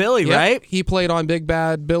Bad Billy, Yep. right? He played on Big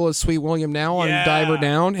Bad Bill as Sweet William now on Yeah. Diver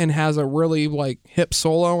Down and has a really like hip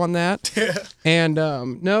solo on that. And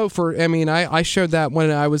I showed that when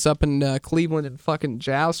I was up in Cleveland in fucking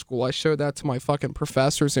jazz school. I showed that to my fucking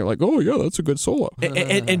professors. They're like, "Oh yeah, that's a good solo."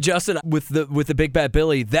 And Justin, with the Big Bad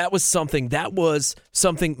Billy, that was something.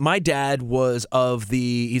 My dad was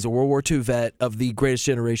he's a World War II vet of the greatest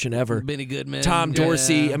generation ever. Benny Goodman, Tom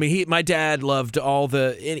Dorsey. yeah. I mean, my dad loved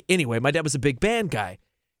anyway, my dad was a big band guy.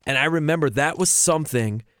 And I remember that was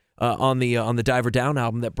something on the Diver Down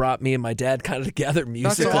album that brought me and my dad kind of together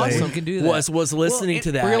musically. awesome. You can do that. Was listening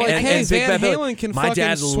to that. Where you're like, and, hey, and Big Van Bad Billy. Halen can my fucking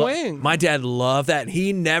dad swing. My dad loved that. And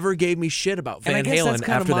he never gave me shit about And Van I guess Halen that's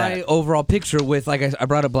kind after of my that. overall picture with, like, I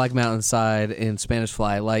brought up Black Mountain Side in Spanish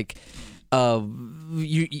Fly. Like,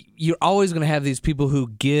 you're always going to have these people who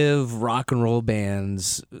give rock and roll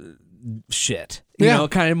bands shit. You Yeah. know,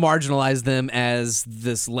 kind of marginalize them as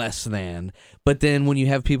this less than. But then when you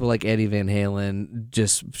have people like Eddie Van Halen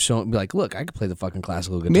just be like, look, I can play the fucking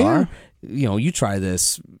classical guitar. You know, you try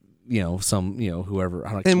this. You know, whoever.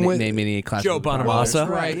 I don't And with- name any classical Joe guitar Bonamassa. players.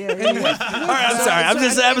 Right. Yeah, And yeah. with- All right, I'm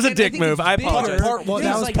sorry. That was a dick move. I apologize. Part one.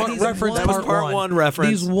 That was part reference. That was Part part one. one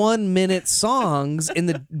reference. These 1 minute songs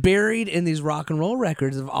buried in these rock and roll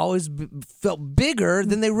records have always felt bigger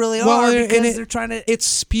than they really Well, are and because it- they're trying to. It's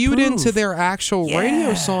spewed proof. into their actual radio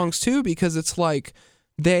Yeah. songs too, because it's like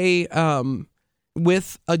they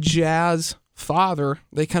with a jazz father,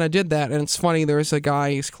 they kind of did that. And it's funny, there's a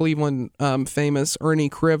guy, he's Cleveland famous, Ernie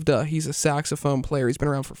Krivda. He's a saxophone player. He's been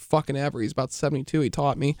around for fucking ever. He's about 72. He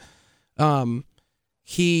taught me.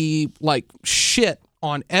 He like shit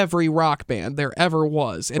on every rock band there ever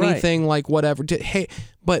was. Anything like whatever.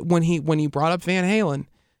 But when he brought up Van Halen,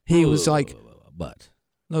 he was like, but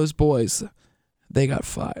those boys, they got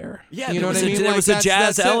fire. Yeah, you know there was what I a- mean. there Like, was a that's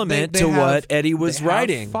jazz it. element They to have- what Eddie was they have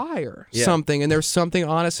writing. Fire, Yeah. something, and there's something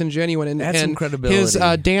honest and genuine. And That's some and credibility. his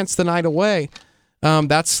 "Dance the Night Away,"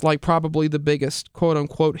 that's like probably the biggest quote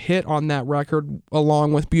unquote hit on that record,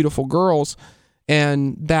 along with "Beautiful Girls."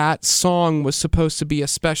 And that song was supposed to be,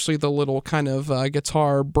 especially the little kind of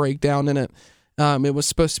guitar breakdown in it. It was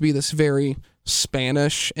supposed to be this very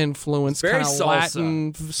Spanish influence, Very kind of salsa.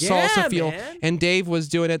 Latin Yeah, salsa feel. man. And Dave was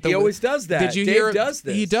doing it. He always does that. Did you Dave hear? does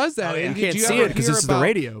this. He does that. Oh, yeah. And You did can't you see ever it 'cause hear this is the about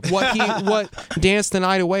radio. what Dance the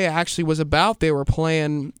Night Away actually was about? They were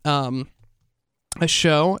playing a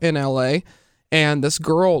show in L.A. and this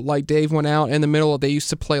girl, like Dave went out in the middle of. They used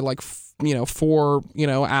to play like 4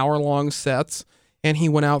 hour-long sets, and he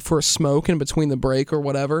went out for a smoke in between the break or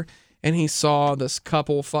whatever, and he saw this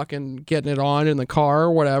couple fucking getting it on in the car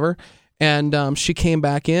or whatever. And she came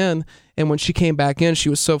back in, and when she came back in, she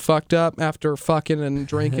was so fucked up after fucking and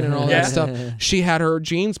drinking and all Yeah. that stuff. She had her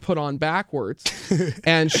jeans put on backwards,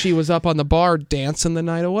 and she was up on the bar dancing the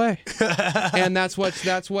night away. And that's what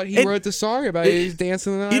he And- wrote the song about. He's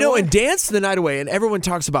dancing the night away. And Dance the Night Away, and everyone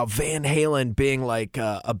talks about Van Halen being like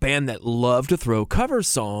a band that loved to throw cover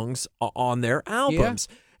songs on their albums.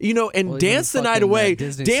 And Well, even Dance the Night fucking Away, that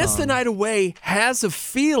Disney Dance the song. Night Away has a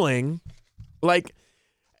feeling like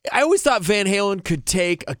I always thought Van Halen could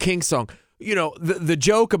take a Kinks song. The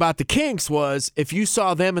joke about the Kinks was if you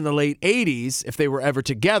saw them in the late 80s, if they were ever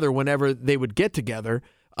together, whenever they would get together,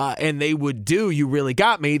 and they would do "You Really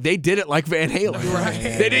Got Me," they did it like Van Halen. Right.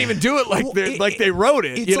 They didn't even do it like they wrote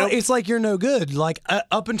it. It's like You're No Good. Like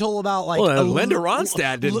up until about like Linda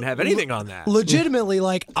Ronstadt didn't have anything on that. Legitimately,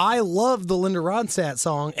 like I love the Linda Ronstadt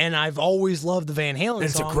song, and I've always loved the Van Halen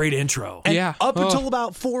It's song. a great intro. And Yeah. up until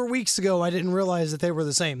about 4 weeks ago, I didn't realize that they were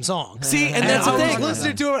the same song. See, and And that's I the was thing.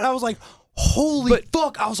 listening to it, and I was like, holy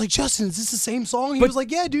fuck. I was like, Justin, is this the same song? He was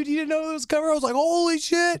like, yeah, dude, you didn't know it was a cover? I was like, holy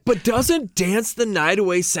shit. But doesn't Dance the Night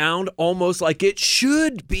Away sound almost like it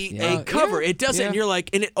should be a cover? It doesn't. Yeah. And you're like,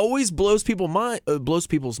 and it always blows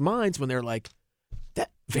people's minds when they're like, that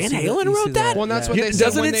Van Halen you see wrote that? Well, and that's what Yeah. they said.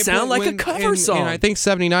 Doesn't when it they sound like a cover song? And I think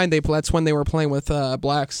 '79. That's when they were playing with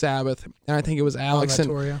Black Sabbath, and I think it was Alex that and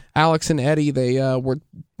tour, yeah. Alex and Eddie. They were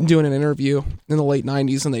doing an interview in the late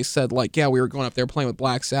 '90s, and they said like, yeah, we were going up there playing with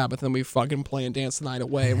Black Sabbath, and we fucking playing "Dance the Night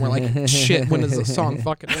Away," and we're like, shit, when does the song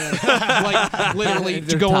fucking end? Like literally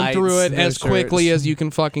Their going tights, through it their as quickly shirts. as you can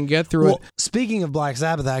fucking get through Well, it. speaking of Black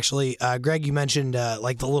Sabbath, actually, Greg, you mentioned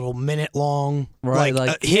like the little minute-long, Right,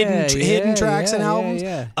 hidden tracks and yeah, albums.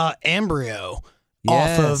 yeah. Embryo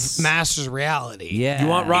Yes. off of Masters of Reality. Yeah. You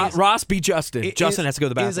want Ross be Justin. Justin has to go to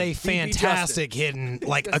the bathroom. Is a He be fantastic hidden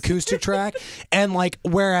like acoustic track, and like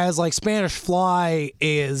whereas like Spanish Fly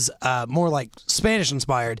is more like Spanish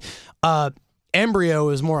inspired, Embryo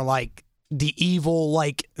is more like the evil,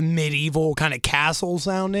 like medieval kind of castle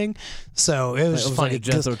sounding. So it was, It was funny. like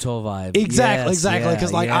a 'cause- Jethro Tull vibe. Exactly, Yes, exactly.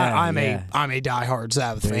 Because like I'm yeah. a diehard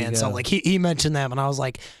Sabbath There you fan. So go. like he mentioned them, and I was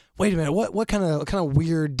like, wait a minute, what kind of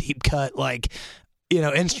weird deep cut like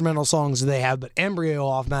instrumental songs do they have? But Embryo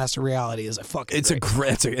off Master Reality is a fucking. It's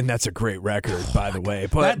and that's a great record, by the way.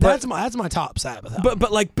 But that's my top Sabbath album. but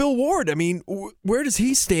like Bill Ward, I mean, where does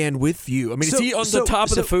he stand with you? I mean, is he on the top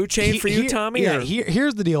of the food chain for you, Tommy? Yeah. or-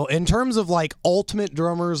 Here's the deal. In terms of like ultimate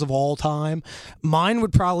drummers of all time, mine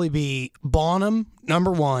would probably be Bonham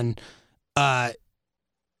number 1,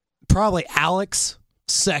 probably Alex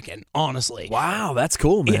second. Honestly, Wow, that's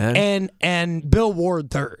cool, man. and Bill Ward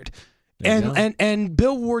third. There you go. And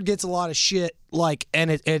Bill Ward gets a lot of shit, like,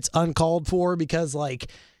 and it's uncalled for because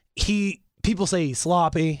like people say he's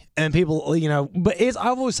sloppy, and people but I've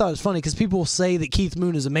always thought it's funny because people say that Keith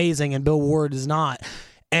Moon is amazing and Bill Ward is not,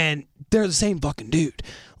 and they're the same fucking dude.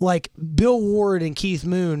 Like Bill Ward and Keith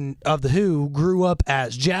Moon of the Who grew up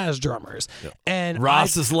as jazz drummers, and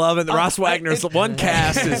Ross is loving Ross Wagner's one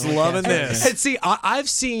cast is loving this. And see, I've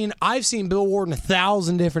seen Bill Ward in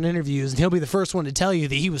 1,000 different interviews, and he'll be the first one to tell you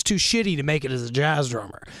that he was too shitty to make it as a jazz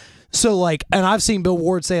drummer. So like, and I've seen Bill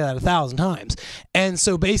Ward say that 1,000 times. And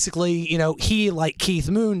so basically, he, like Keith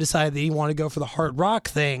Moon, decided that he wanted to go for the hard rock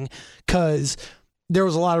thing because there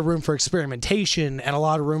was a lot of room for experimentation and a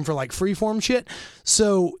lot of room for like freeform shit.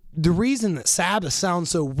 So the reason that Sabbath sounds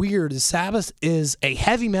so weird is Sabbath is a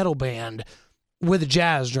heavy metal band with a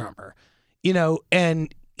jazz drummer,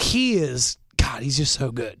 and he is, God, he's just so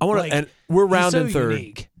good. I want Like, to, and we're he's rounding so third.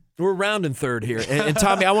 unique. We're rounding third here, and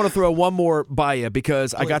Tommy, I want to throw one more by you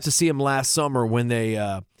because I got to see him last summer when they.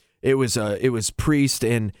 It was Priest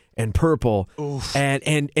and Purple,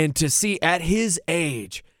 and to see at his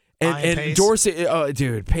age, Ian and Pace. Dorsey,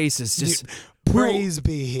 dude, Pace is just Praise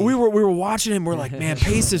be he. We were watching him. We're like, man,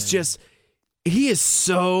 Pace is just, he is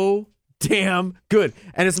so damn good.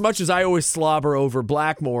 And as much as I always slobber over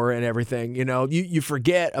Blackmore and everything, you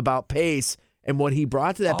forget about Pace and what he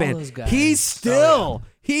brought to that All band. those guys. He's still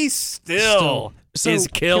is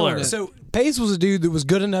killer. So Pace was a dude that was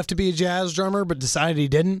good enough to be a jazz drummer, but decided he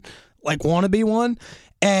didn't want to be one.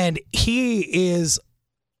 And he is,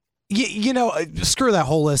 screw that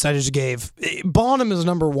whole list I just gave. Bonham is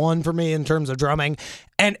number 1 for me in terms of drumming,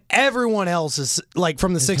 and everyone else is like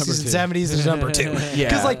from the 60s and 70s is number 2. Yeah.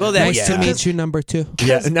 Because like, Well, Nice to meet you, number 2.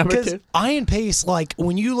 Number 2. Ian Pace, like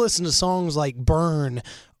when you listen to songs like Burn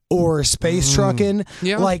or Space Truckin',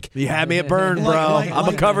 Yeah. like You had me at Burn, bro. Like- I'm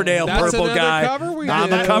a Coverdale That's Purple another guy. cover we I'm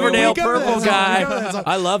did. a Coverdale We covered Purple that song. guy. We covered that song.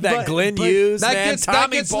 I love that. But- Glenn but- Hughes, That man. gets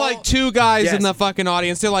Tommy Ball. Ball. Like 2 guys Yes. in the fucking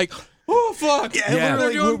audience. They're like, oh fuck, Yeah.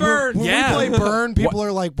 they're doing Burn. When Yeah. we play Burn, people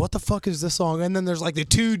are like, "What the fuck is this song?" And then there's like the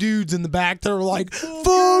 2 dudes in the back that are like,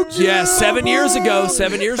 "Fuck Yeah, 7 years ago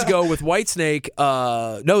with Whitesnake.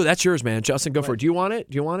 No, that's yours, man. Justin, go for it. Do you want it?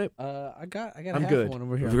 I got I'm good. one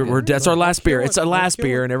over here. That's our last beer. It's our last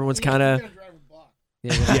beer, and everyone's kind of.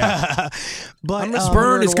 But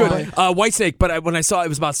Burn is good. why- Whitesnake, but when I saw it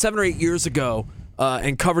was about 7 or 8 years ago,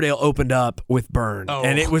 and Coverdale opened up with Burn, Oh,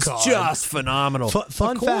 and it was God. just phenomenal.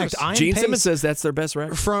 Fun fact: Ian Gene Pace, Simmons says that's their best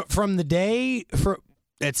record. from the day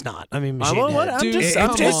it's not. I mean, Machine what? Head. I'm Dude, just-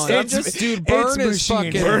 come I'm just- on. I'm just- Dude, Burn it's is Machine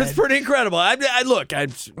fucking. Head. Burn is pretty incredible.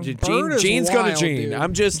 Burn is Gene's gonna wild, Gene. dude.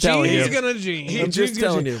 I'm just telling you. Gene's gonna Gene. I'm just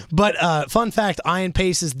telling you. But fun fact: Ian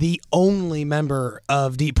Pace is the only member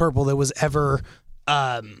of Deep Purple that was ever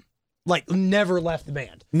never left the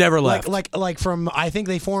band. Never left. Like from, I think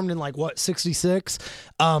they formed in 66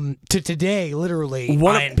 to today. Literally,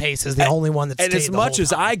 One of- Ian Pace is the only one that's And as much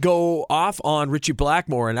as I go off on Richie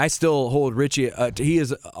Blackmore, and I still hold Richie, he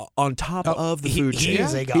is on top of the food he chain.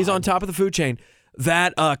 is a god. He's on top of the food chain.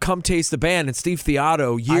 That Come Taste the Band and Steve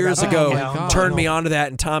Theotto years that ago one down. turned Oh, me no. onto that,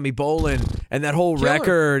 and Tommy Bolin, and that whole Killer.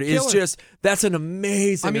 record is Killer. just, that's an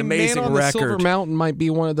amazing, I mean, amazing Man on the Silver record. Mountain might be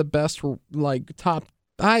one of the best, top.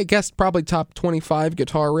 I guess probably top 25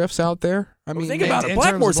 guitar riffs out there. I mean, Think about it. in terms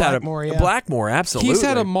of Blackmore's had Blackmore, yeah. Blackmore, absolutely. he's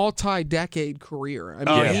had a multi-decade career. I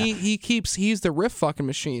mean, yeah. he's the riff fucking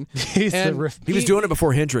machine. He's the And riff- He was doing it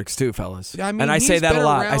before Hendrix too, fellas. I mean, and I say he's that a been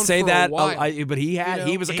lot. I around say for that, a while. but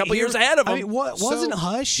he was a couple He- years ahead of him. I mean, wasn't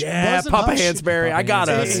Hush? Yeah, wasn't Papa Hush, Hansberry. I got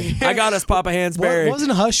us. I got us, Papa Hansberry.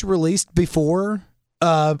 Wasn't Hush released before?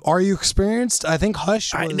 Are You Experienced? I think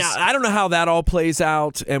Hush was. Now I don't know how that all plays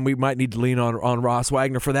out, and we might need to lean on Ross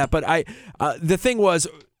Wagner for that. But the thing was,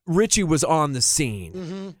 Richie was on the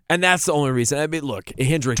scene, and that's the only reason. I mean, look,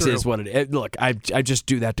 Hendrix is what it is. Look, I just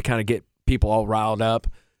do that to kind of get people all riled up.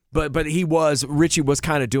 But Richie was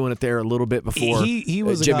kind of doing it there a little bit before He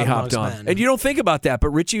was a Jimmy god hopped amongst on. men. And you don't think about that, but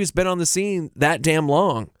Richie has been on the scene that damn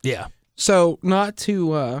long. Yeah. So not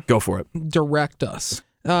to Go for it. direct us.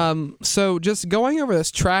 So just going over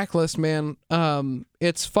this track list, man,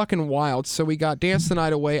 it's fucking wild. So we got Dance the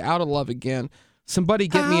Night Away, Out of Love Again, Somebody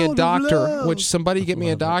Get Me a Doctor, which Somebody Get Me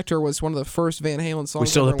a Doctor was one of the first Van Halen songs. We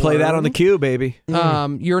still ever play that learned. on the cue, baby.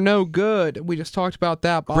 You're No Good. We just talked about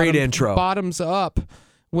that. Great intro. Bottoms Up,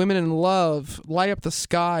 Women in Love, Light Up the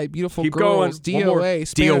Sky, Beautiful Keep Girls, going. One more. DOA,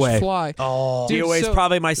 Spanish DOA. Fly. Oh, Dude, DOA is so-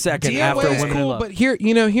 probably my second DOA after is Women in cool, Love. but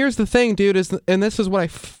here's the thing, dude, and this is what I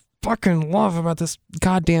fucking love about this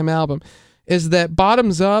goddamn album, is that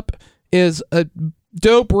Bottoms Up is a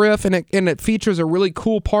dope riff, and it features a really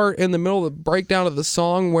cool part in the middle of the breakdown of the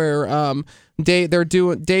song where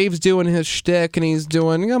Dave's doing his shtick, and he's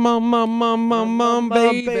doing baby,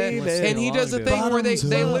 and he does a thing where they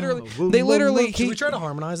literally should we try to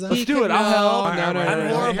harmonize that? Let's do it. I'll help. No,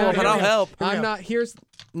 I'm horrible, but I'll help. I'm not.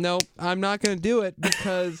 I'm not gonna do it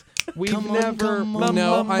because we've Come on, never. come on,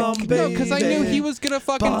 No, come on, because I knew he was gonna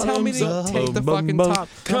fucking tell me to Bottoms take the up. fucking top.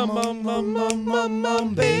 Come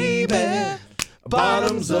on, baby.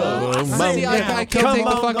 Bottoms up. See, I can't take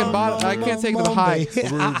the fucking bottom. I can't take the high.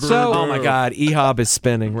 So Oh my God, Ehab is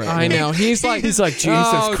spinning right now. I know he's like Jesus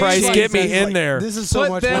oh, Christ, Jesus. get me in there. This is so Put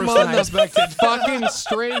much them worse than on I the expected. fucking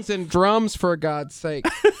strings and drums, for God's sake.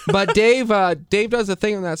 But Dave does a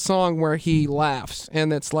thing in that song where he laughs,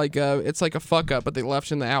 and it's like a fuck up, but they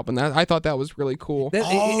left in the album. I thought that was really cool.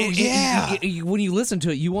 yeah. When you listen to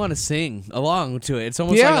it, you want to sing along to it. It's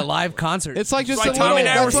almost Yeah. like a live concert. It's like just That's a why little. Tommy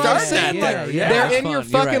never That's what I'm started saying. that. Like, Yeah, they're it's in your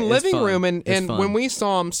fun. You're fucking right. It's living fun. room, and It's fun. when we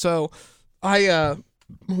saw them, so I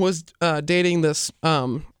was dating this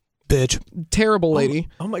Bitch. terrible lady.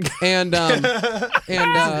 Oh my God. And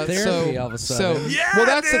Therapy all of a so sudden. well,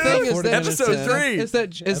 that's the thing is 40 that minutes Episode in. three. is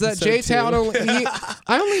that Episode J two. Town only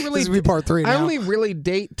I only really This will be part 3 I now. only really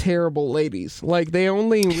date terrible ladies. Like they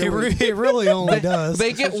only It really only does.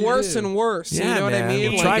 they get worse and worse. Yeah, you know what I man.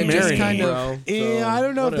 mean? Well, try Like, it just marrying kind me, of. bro. Yeah, I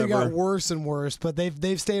don't know if they got whatever. worse and worse, but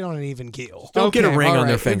they've stayed on an even keel. Don't get a ring all on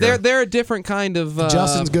their right. finger. They're a different kind of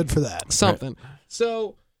Justin's good for that. something.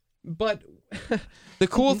 So, but the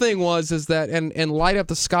cool thing is that and Light Up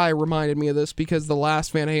the Sky reminded me of this because the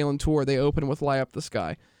last Van Halen tour they opened with Light Up the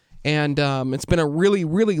Sky, and it's been a really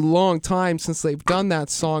really long time since they've done that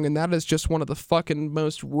song, and that is just one of the fucking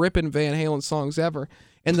most ripping Van Halen songs ever,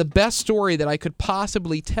 and the best story that I could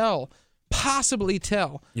possibly tell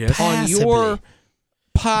Yes. on your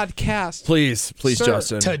podcast. Please, Sir,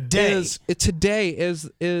 Justin. Today. is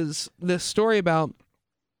this story about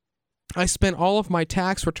I spent all of my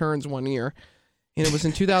tax returns one year, and it was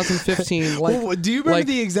in 2015. Well, do you remember like-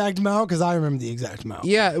 the exact amount? Because I remember the exact amount.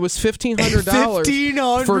 Yeah, it was $1,500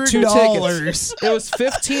 $1,500 for 2 tickets. It was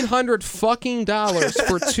 $1,500 fucking dollars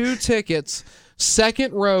for 2 tickets.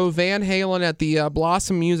 Second row Van Halen at the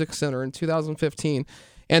Blossom Music Center in 2015,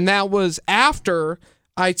 and that was after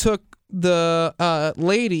I took the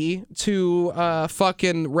lady to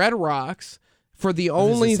fucking Red Rocks for the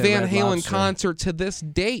only say Van Red Halen Lobster? concert to this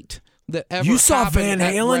date that ever You saw happened Van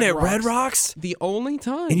Halen at Rocks. Red Rocks? The only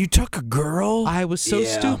time. And you took a girl? I was so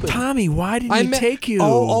stupid. Tommy, why did I he met- take you?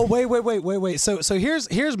 Oh, wait. So here's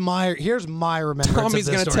my remembrance. Tommy's of this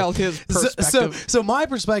gonna story. tell his perspective. So my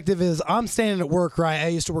perspective is I'm standing at work, right? I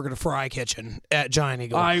used to work at a fry kitchen at Giant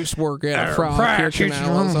Eagle. I used to work at a Fry fry kitchen. kitchen.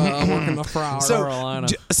 I was working the fry. Carolina.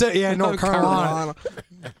 North Carolina.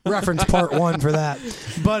 Reference part 1 for that.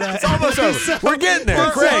 But Almost over. We're getting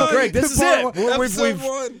there. Greg, this is Part it.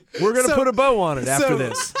 one. We're going to So- put a bow on it after so,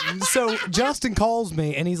 this. So Justin calls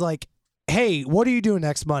me and he's like, "Hey, what are you doing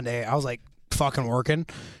next Monday?" I was like, "Fucking working."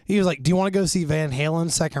 He was like, "Do you want to go see Van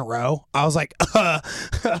Halen second row?" I was like,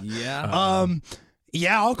 Yeah.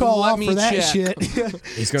 yeah, I'll call Let off me for that check. shit."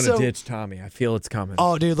 He's going to So- ditch Tommy. I feel it's coming.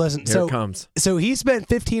 Oh, dude, listen. Here so it comes. So he spent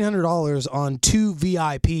 $1,500 on 2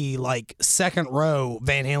 VIP, like second row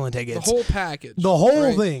Van Halen The tickets. whole package. The whole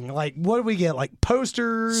right? thing. Like, what did we get? Like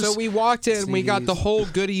posters. So we walked in, we got the whole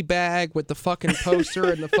goodie bag with the fucking poster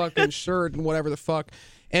and the fucking shirt and whatever the fuck.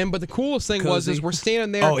 But the coolest thing was Cozy. we're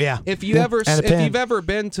standing there. Oh, yeah. If you Yeah, ever and a if pen. you've ever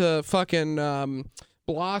been to fucking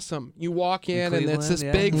Blossom, you walk in and it's this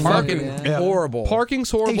Cleveland, big yeah. fucking Yeah. Horrible. parking's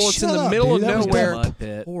horrible. Hey, It's in shut the up, middle dude. That of was nowhere. Mud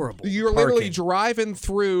pit. Horrible. You're literally Parking. driving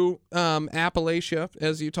through Appalachia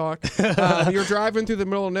as you talk. You're driving through the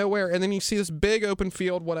middle of nowhere, and then you see this big open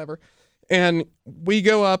field, whatever. And we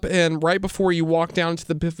go up, and right before you walk down to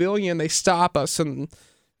the pavilion, they stop us, and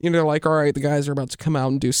they're like, "All right, the guys are about to come out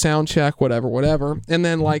and do sound check, whatever." And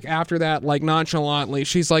then like after that, like nonchalantly,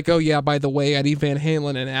 she's like, "Oh yeah, by the way, Eddie Van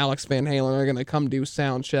Halen and Alex Van Halen are gonna come do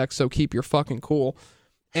sound check, so keep your fucking cool."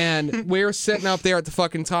 And we're sitting up there at the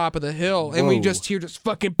fucking top of the hill, and we just hear just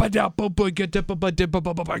fucking, and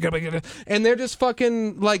they're just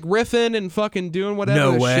fucking like riffing and fucking doing whatever.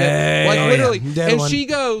 No way. Shit. Like literally. Dead And one. she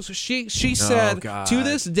goes, she said God. to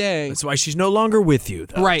this day, That's why she's no longer with you,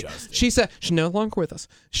 though, right? Justin. She said she's no longer with us.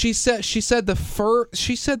 She said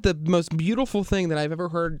the most beautiful thing that I've ever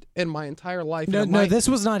heard in my entire life. No, this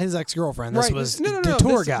was not his ex-girlfriend. This right. was no, the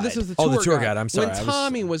tour this, guide. This is the Oh, tour the tour guide. guide. I'm sorry. When I was-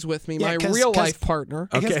 Tommy was with me, Yeah, my 'cause- real 'cause- life partner.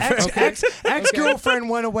 Because ex-girlfriend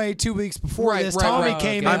went away 2 weeks before Right, this. right, Tommy right.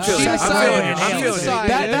 came Okay. in. I'm feeling She it. decided- I'm feeling it. she I'm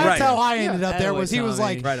decided- feeling it. That's Right. how I ended up there. Attaboy, Was he was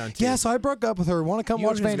Tommy. like, Right on, too. yeah, so I broke up with her. Want to come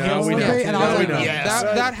watch Van just Halen go, with we me? know. And I was No, like, we know. yes.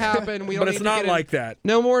 That happened. We don't But it's need to not get in- like that.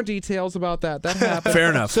 No more details about that. That happened. Fair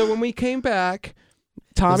enough. So when we came back,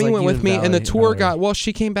 Tommy like went you with and me, and the Valerie- tour Valerie. guide. Well,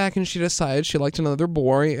 she came back and she decided she liked another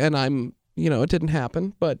boy, and it didn't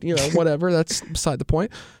happen. But whatever. That's beside the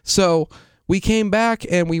point. So we came back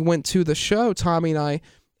and we went to the show, Tommy and I.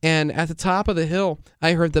 And at the top of the hill,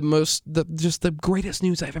 I heard just the greatest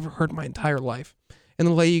news I've ever heard in my entire life. And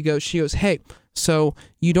the lady she goes, hey, so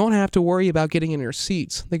you don't have to worry about getting in your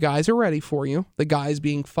seats. The guys are ready for you. The guys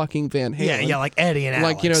being fucking Van Halen. Yeah, like Eddie and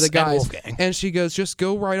Alex. Like, the and guys. Wolfgang. And she goes, just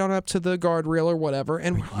go right on up to the guardrail or whatever.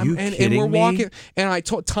 And you and kidding we're me? walking. And I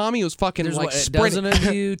told Tommy was fucking There's like what, a sprinting. dozen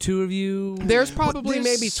of you, 2 of you. There's probably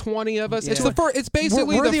there's- maybe 20 of us. It's Yeah. the first. It's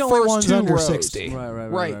basically we're the only first ones 2 under rows. 60.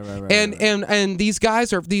 Right. And these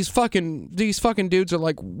guys are these fucking dudes are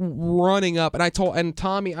like running up, and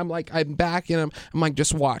Tommy, I'm backing him. I'm like,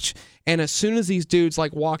 just watch. And as soon as these dudes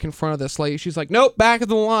like walk in front of this lady, she's like, nope, back of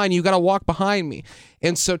the line. You got to walk behind me.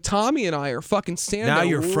 And so Tommy and I are fucking standing Now there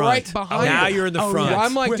you're right front. behind Now him. you're in the Oh, front. yeah.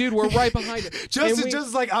 I'm like, dude, we're right behind it.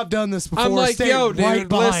 Just like I've done this before. I'm like, stayed yo, dude, right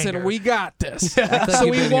behind listen, her. we got this. thought So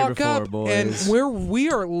you'd we been here walk before, up, boys. and we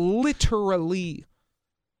are literally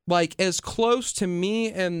like as close to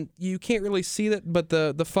me, and you can't really see that, but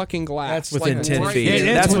the fucking glass. That's within like, 10 right feet.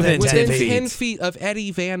 there. That's That's within 10 feet. 10 feet of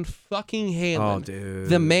Eddie Van fucking Halen. Oh, dude.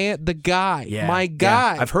 The guy. Yeah. My Yeah.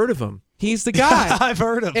 guy. I've heard of him. He's the guy. I've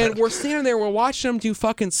heard of And it. we're standing there, we're watching them do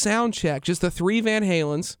fucking sound check, just the 3 Van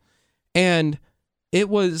Halens, and it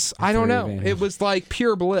was, I don't 3 know, Van Halen. it was like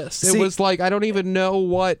pure bliss. See- It was like, I don't even know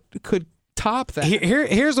what could top that.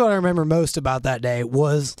 Here's what I remember most about that day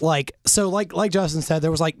was like Justin said,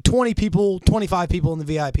 there was like 20 people, 25 people in the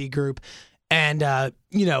VIP group, and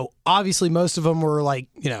obviously most of them were like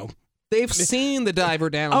They've seen the Diver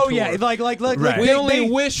Down oh tour. yeah, like Right. We they- only they-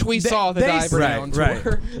 wish we saw the they- Diver Right, Down right.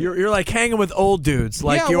 tour. You're like hanging with old dudes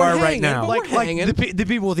like Yeah, you we're are right hanging, now. but like hanging. the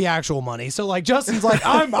people with the actual money. So like Justin's like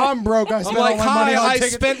I'm broke. I I'm spent like, all my money on hi, I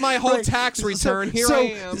tickets. spent my whole Right. tax return. Here so, I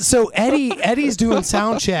am. So Eddie's doing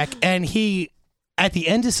sound check, and he at the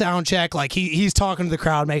end of sound check, like he's talking to the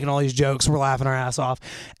crowd, making all these jokes. We're laughing our ass off.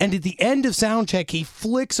 And at the end of sound check, he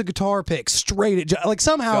flicks a guitar pick straight at like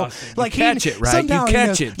somehow Justin, like you catch it, right? somehow You he catch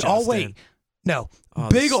knows- it, Oh Justin. wait, no. Oh,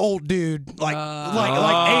 Big this- old dude, like 8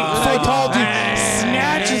 Oh. foot tall dude,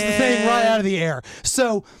 snatches the thing right out of the air.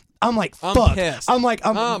 So I'm like, I'm fuck. pissed.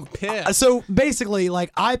 I'm pissed. So basically,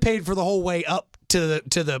 like I paid for the whole way up to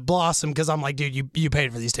the Blossom because I'm like, dude, you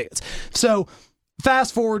paid for these tickets. So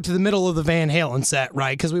fast forward to the middle of the Van Halen set,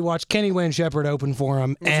 right? Because we watched Kenny Wayne Shepherd open for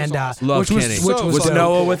him, and Love which Kenny. was So was so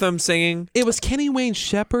Noah cool. with him singing? It was Kenny Wayne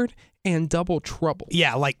Shepherd and Double Trouble.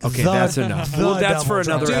 yeah, like Okay, the- that's enough. the Well, that's for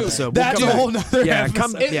double another trouble. episode. That's We'll a come whole back. nother Yeah, episode.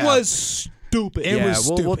 come. It yeah. was stupid. It yeah, was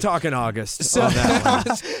we'll stupid. talk in August. So- on that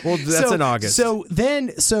one. Well, that's in August. So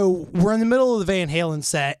we're in the middle of the Van Halen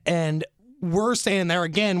set, and we're standing there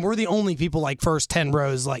again. We're the only people like first 10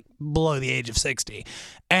 rows like below the age of 60,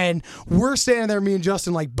 and we're standing there. Me and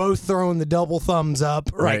Justin like both throwing the double thumbs up,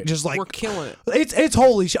 right? Right. Just like We're killing it. It's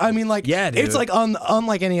holy shit. I mean, like Yeah, dude. it's like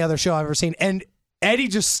unlike any other show I've ever seen, and. Eddie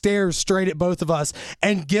just stares straight at both of us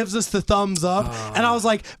and gives us the thumbs up. And I was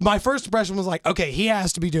like, my first impression was like, okay, he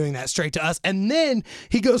has to be doing that straight to us. And then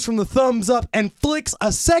he goes from the thumbs up and flicks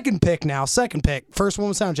a second pick. First one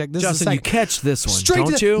was sound check. This is Justin, the you second. catch this one, Straight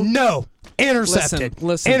don't to you? No. Intercepted.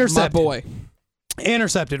 Listen, Intercepted. my boy.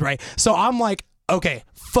 Intercepted, right? So I'm like, okay,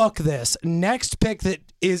 fuck this. Next pick that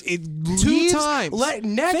is it leaves, times.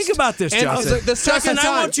 Next, Think about this, And Justin. the second Justin, I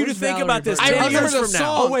time- want you to Where's think Valerie about this Burton? 10 I remember years the from now.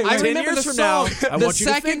 song. Oh, wait, I 10 remember years the from now, song. I The want you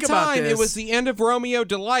to second think about time, this. it was the end of Romeo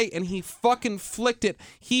Delight, and he fucking flicked it.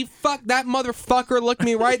 That motherfucker looked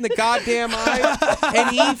me right in the goddamn eye, and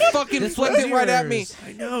he fucking flicked it right at me.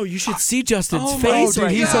 I know. You should see Justin's Oh my face God.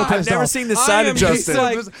 right He's now. so I've pissed never off. seen this I side am of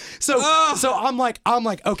Justin. So I'm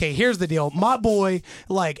like, okay, here's the deal. My boy,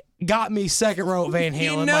 like, got me second row at Van Halen. He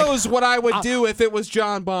like, knows what I would do if it was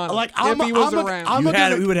John Bonham. like, if he was I'm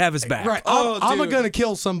around. We would have his back. Right, Oh, I'm dude. gonna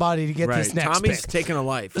kill somebody to get Right. this next Tommy's pick. taking a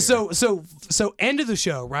life. here. So end of the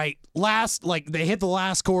show, right? last, like they hit the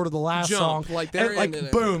last chord of the last Jump, song, like, they're and, like into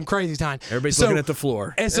it. boom, crazy time. Everybody's So- looking at the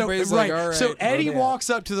floor. And so, Everybody's right, like, all right, so Eddie okay. walks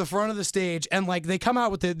up to the front of the stage, and like they come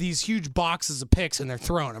out with these huge boxes of picks, and they're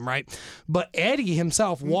throwing them, right? But Eddie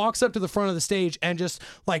himself walks up to the front of the stage and just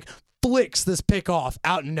like flicks this pick off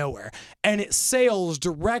out of nowhere, and it sails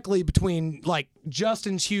directly between like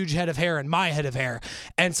Justin's huge head of hair and my head of hair,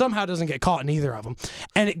 and somehow doesn't get caught in either of them,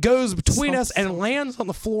 and it goes between us and lands on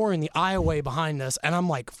the floor in the aisleway behind us, and I'm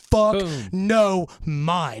like, fuck no,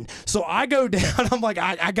 mine. So I go down, I'm like,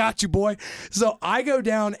 I got you, boy. So I go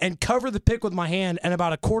down and cover the pick with my hand, and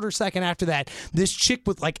about a quarter second after that, this chick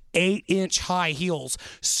with like 8-inch high heels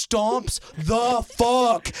stomps the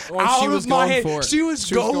fuck out she of was my going hand. for it. She was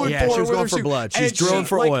She was going going- for Yeah, it she was with going her for shoe. blood. She's And drilling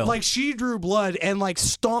for like, oil. Like she drew blood and like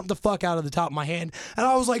stomped the fuck out of the top of my hand, and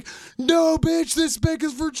I was like, "No, bitch, this pick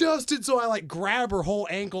is for Justin." So I like grab her whole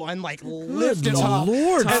ankle and like lift it up.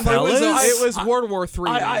 Lord, And fellas. It was World War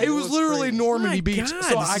III. it was literally crazy. Normandy My Beach. God,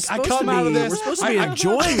 So this I is supposed come to out of be- this. We're supposed to be I-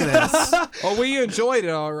 enjoying this. Oh, we enjoyed it,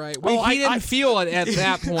 all right. Oh, He didn't I- feel it at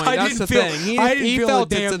that point. I That's didn't the feel, thing. I didn't He feel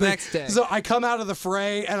felt a it damn the thing. next day. So I come out of the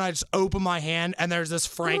fray and I just open my hand and there's this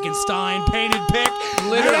Frankenstein painted pick.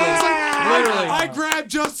 Literally. And I was like, Literally. I grabbed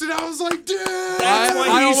Justin. I was like, dude. That's why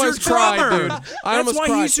I he's your almost cried, drummer. dude. I That's almost why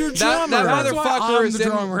cried. he's your That drummer. That's why motherfucker I'm is the in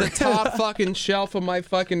drummer. the top fucking shelf of my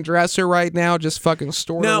fucking dresser right now, just fucking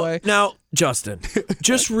stored away. Now, Justin,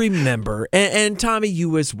 just remember, and Tommy,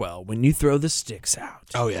 you as well, when you throw the sticks out,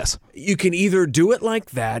 Oh, yes. you can either do it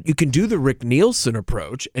like that, you can do the Rick Nielsen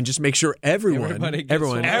approach and just make sure everyone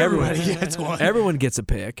gets one. everyone gets a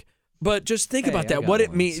pick. But just think Hey, about I that, got what it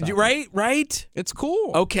one. means, Stop right? It's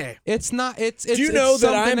cool. Okay. It's not. It's. Do you know it's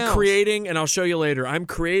that something I'm else. creating, and I'll show you later, I'm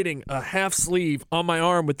creating a half sleeve on my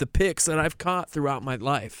arm with the picks that I've caught throughout my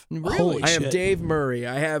life. Really? I have shit. Dave Murray.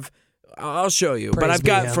 I'll show you. But Praise I've be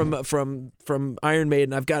got him. from Iron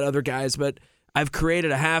Maiden, I've got other guys, but I've created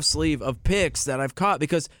a half sleeve of picks that I've caught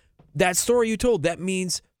because that story you told, that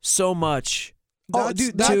means so much. Oh,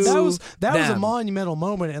 dude, that was a monumental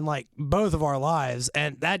moment in like both of our lives,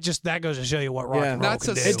 and that goes to show you what rock and roll That's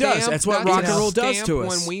can a do. It does. stamp. That's what That's rock a and roll does stamp to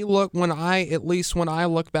us. When I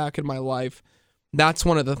look back in my life, that's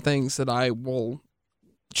one of the things that I will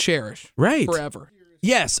cherish Right. forever.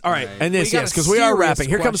 Yes. All right. And this, We got yes, a because we are serious wrapping.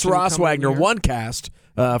 Here comes question Ross coming Wagner, here. one cast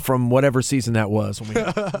from whatever season that was. When we,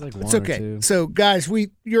 Like It's okay. So, guys,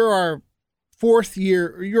 you're our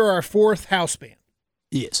fourth house band.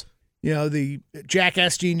 Yes. You know, the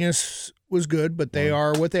Jackass Genius was good, but they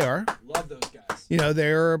are what they are. love those guys. You know,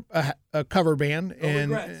 they're a cover band,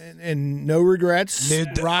 and no regrets.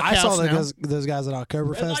 Dude, Rock I saw House now. those guys at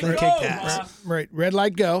Oktoberfest. They Light kicked Go, ass. Right, Red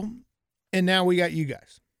Light Go, and now we got you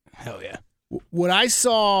guys. Hell yeah. What I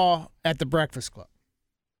saw at the Breakfast Club,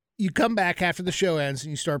 you come back after the show ends and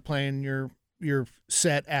you start playing your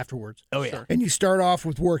set afterwards, Oh yeah. and you start off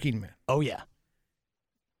with Working Man. Oh yeah.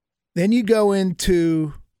 Then you go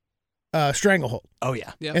into Stranglehold. Oh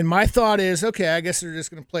yeah. Yep. And my thought is, okay, I guess they're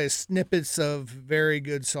just going to play snippets of very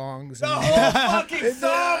good songs. And, fucking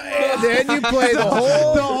song. and then you play the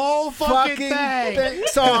whole fucking thing.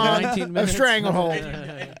 song 19 of minutes. Stranglehold.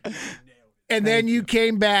 And then you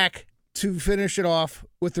came back to finish it off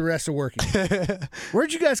with the rest of Working.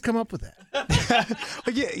 Where'd you guys come up with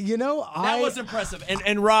that? You know, That was impressive.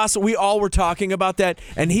 And Ross, we all were talking about that,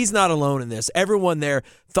 and he's not alone in this. Everyone there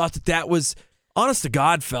thought that was, honest to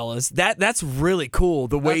God, fellas, that's really cool,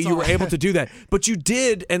 the way That's you were all- able to do that. But you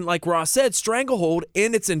did, and like Ross said, Stranglehold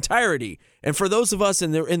in its entirety. And for those of us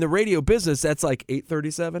in the radio business, that's like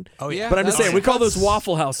 8:37. Oh yeah. But I'm just that's- saying, we call those that's-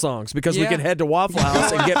 Waffle House songs because we Yeah. can head to Waffle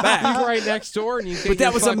House and get back. You right next door, and you. Get But that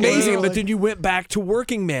your was fucking amazing. meal. But then you went back to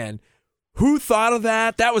Working Man. Who thought of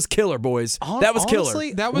that? That was killer, boys. That was killer.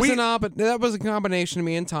 Honestly, That was a combination of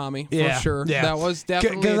me and Tommy for Yeah, sure. yeah. That was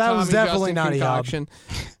definitely a that was Tommy definitely Justin not a Yob. concoction.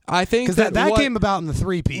 I think because that what- came about in the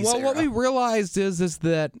 3-piece. Well, what era. we realized is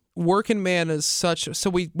that Working Man is such. So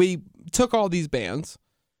we took all these bands,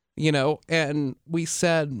 you know, and we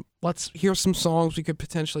said, here's some songs we could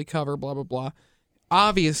potentially cover. Blah blah blah.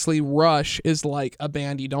 Obviously, Rush is like a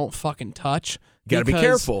band you don't fucking touch. You gotta be because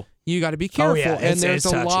careful. You got to be careful, yeah, and there's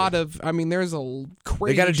it's a touchy. lot of. I mean, there's a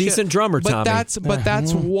crazy. They got a decent shit. drummer, but Tommy. that's what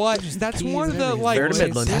that's keys one of and the everything. like. Fair to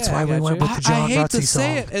Midland. That's why we went with the I John hate to Rutsey say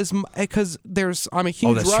song. it as because I'm a Oh,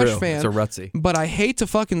 huge that's Rush true. fan. It's a Rutsey. But I hate to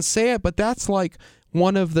fucking say it, but that's like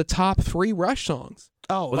one of the top 3 Rush songs.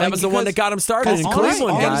 Oh, Well, that was the one that got him started in Honest-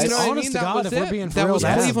 Cleveland, honest- guys. You know what I Honest mean? to That God, was if we're it. being for That real, was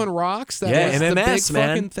that's- Cleveland Rocks. That Yeah, was the MMS, big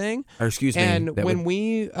man. fucking thing. Or excuse me. And that when would-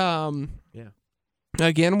 we Yeah.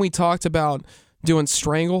 again, we talked about doing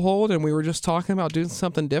Stranglehold, and we were just talking about doing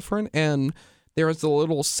something different, and there was a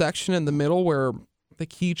little section in the middle where the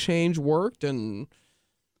key change worked, and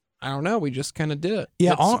I don't know. We just kind of did it.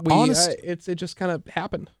 Yeah, it just kind of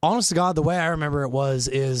happened. Honest to God, the way I remember it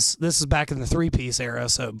is this is back in the 3-piece era,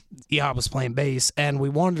 so Ehab was playing bass, and we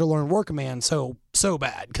wanted to learn Working Man so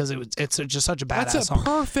bad because it's just such a badass That's a song.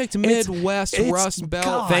 perfect Midwest it's- Rust Belt.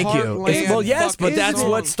 God, Thank you. heartland Well, yes, but fucking that's song.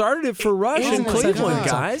 what started it for Rush Isn't in it such a Cleveland, good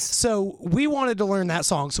song? guys. So we wanted to learn that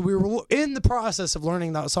song. So we were in the process of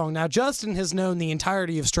learning that song. Now Justin has known the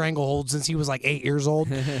entirety of Stranglehold since he was like 8 years old.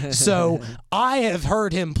 So I have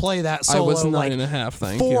heard him play that I solo was 9.5. like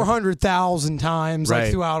Thank you. 400,000 times Right.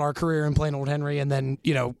 like throughout our career in Plain Old Henry, and then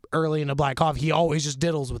early into Black Coffee, he always just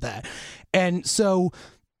diddles with that. And so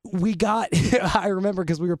we got I remember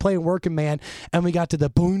because we were playing Working Man and we got to the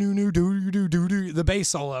the bass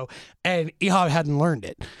solo, and Ehab hadn't learned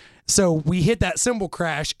it. So we hit that cymbal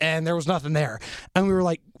crash and there was nothing there. And we were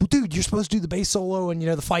like, well, dude, you're supposed to do the bass solo, and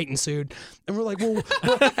the fight ensued. And we're like, well,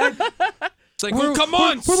 It's like, well, come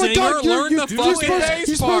on, we're like, singer, "Doc, you're- learn you're the fucking bass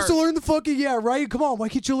You're part. supposed to learn the fucking, yeah, right? Come on, why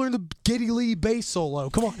can't you learn the Geddy Lee bass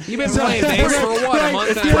solo? Come on. You've been playing bass for what, a month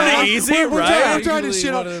and a pretty half? easy, we're right? trying to Usually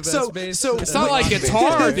shit one on. of the So, best bass- so It's not like it's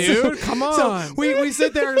hard, dude. Come on. So we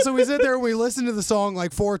sit there. So we sit there and we listen to the song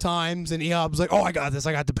like 4 times, and Ehab's like, "Oh, I got this.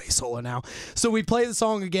 I got the bass solo now." So we play the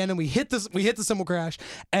song again, and we hit the cymbal crash,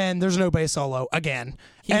 and there's no bass solo again.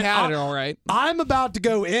 He And had it all right. I'm about to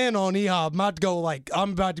go in on Ehab.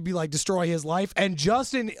 I'm about to be like destroy his life. And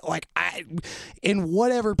Justin, like, in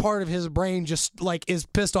whatever part of his brain just like is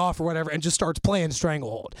pissed off or whatever, and just starts playing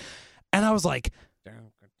Stranglehold. And I was like,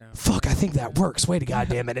 fuck, I think that works. Wait a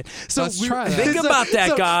goddamn minute. So Let's try that. Think about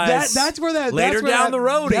that, guys. That's where that Later that's where down that- the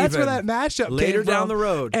road, That's even. where that matchup Later came down from. the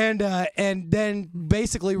road. And then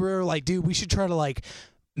basically we were like, dude, we should try to like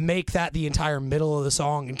make that the entire middle of the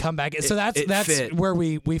song and come back. So that's fit. where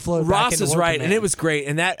we flowed back Ross into is Working right, Man. and it was great,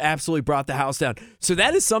 and that absolutely brought the house down. So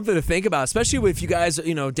that is something to think about, especially if you guys,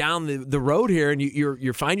 down the road here, and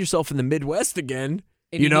you find yourself in the Midwest again.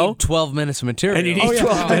 And you need 12 minutes of material. And you need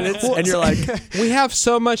 12 minutes, and you're like, We have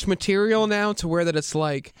so much material now to where that it's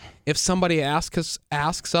like, if somebody asks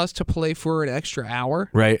us to play for an extra hour,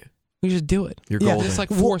 right, we just do it. you're Yeah. golden. It's like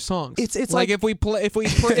Well, 4 songs. it's like like- if we play if we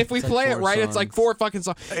play it 4 right, it's like songs. 4 fucking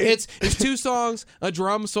songs. It's 2 songs, a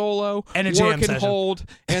drum solo, And a jam work and session. hold,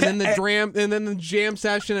 and then the jam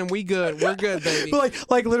session, and we're good, baby. But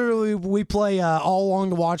like literally, we play all along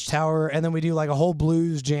the Watchtower, and then we do like a whole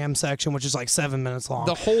blues jam section, which is like 7 minutes long.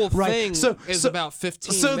 The whole Right. thing So- is so- about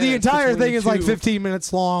 15 So the minutes entire between thing is like two. 15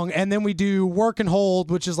 minutes long, and then we do Work and Hold,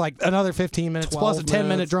 which is like another 15 minutes plus a 12 10-minute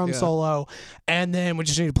minutes, drum yeah. solo, and then we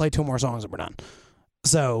just need to play 2 more songs and we're done.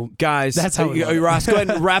 So Guys, That's how we do it. Ross, go ahead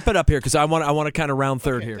and wrap it up here because I want to kind of round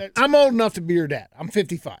third here. I'm old enough to be your dad. I'm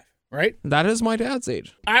 55, right? That is my dad's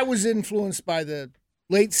age. I was influenced by the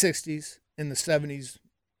late 60s and the 70s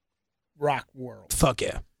rock world. fuck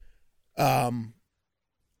yeah. I'm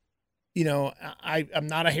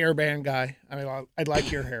not a hairband guy. I mean, I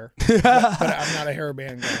like your hair, but I'm not a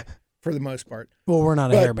hairband guy for the most part. Well, we're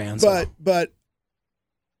not a hair band, so. But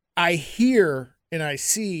I hear and I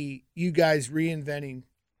see you guys reinventing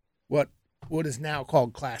what is now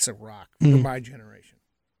called classic rock for my generation.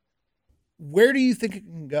 Where do you think it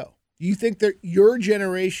can go? Do you think that your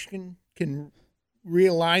generation can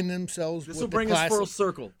realign themselves This with will the bring us classic? full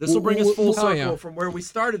circle. This will bring us full Oh, circle yeah. from where we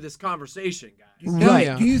started this conversation, guys. Right.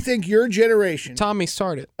 Yeah. Do you think your generation Tommy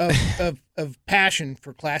started. of passion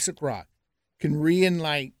for classic rock can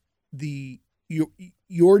re-enlight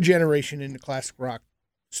your generation into classic rock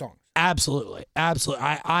songs? Absolutely.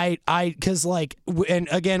 I because like, and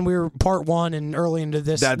again, we were part 1 and early into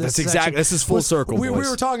this. That's this exactly. section This is full was- circle. We boys.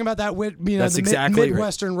 were talking about that with That's the exactly right.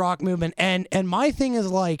 Midwestern rock movement, and my thing is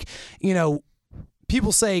like,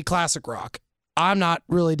 people say classic rock. I'm not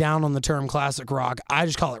really down on the term classic rock. I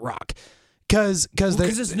just call it rock, because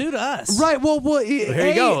it's new to us. right. Well, Here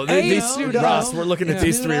you go. It's new to Ross, us. we're looking at Yeah.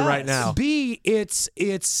 these New 3 to right us. now. B,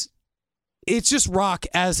 it's just rock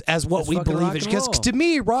as what It's we fucking believe rock it. and Because roll. to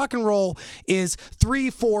me, rock and roll is 3,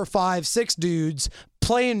 4, 5, 6 dudes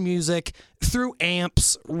playing music through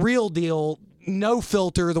amps, real deal, no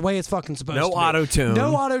filter, the way it's fucking supposed No to be. auto-tune.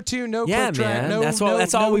 No auto-tune, no Yeah, click track, man. no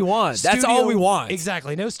That's all we want. That's all we want.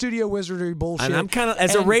 Exactly. No studio wizardry bullshit. And I'm kind of,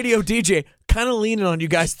 as a And- radio DJ, kind of leaning on you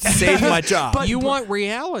guys to save my job. But- You want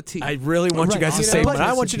reality. I really want you Right. guys to You know, save but- my.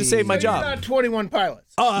 I want you to save my You're job. not 21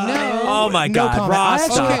 Pilots. Oh my no God, comment. Ross, I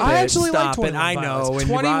stop actually it. like Stop it. 21 I know. Pilots.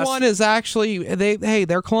 And 21 Ross, is actually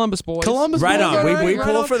they're Columbus boys. Columbus right boys, on. We right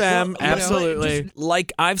pull on. for them. Well, you know, Absolutely.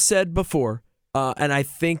 Like I've said before, and I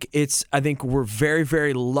think we're very,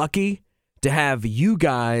 very lucky to have you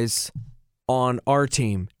guys on our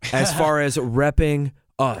team as far as repping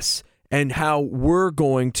us and how we're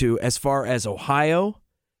going to, as far as Ohio,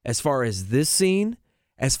 as far as this scene,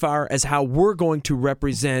 as far as how we're going to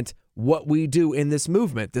represent what we do in this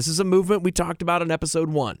movement. This is a movement we talked about in episode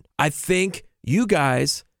 1. I think you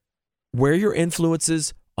guys wear your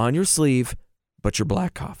influences on your sleeve, but your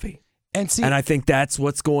black coffee. And I think that's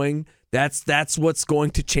what's going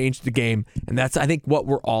to change the game, and that's I think what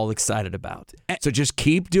we're all excited about. So just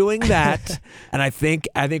keep doing that, and I think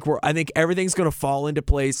everything's going to fall into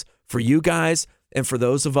place for you guys and for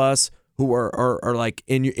those of us who are like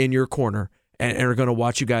in your corner and are going to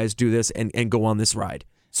watch you guys do this and go on this ride.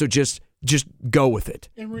 So just go with it.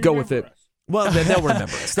 Go with it. Us. Well, then they'll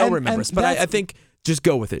remember us. They'll remember us. But I think just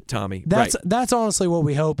go with it, Tommy. That's honestly what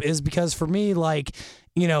we hope, is because for me, like,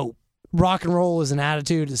 you know, rock and roll is an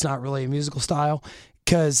attitude. It's not really a musical style.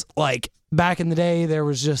 Because like back in the day, there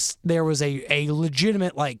was a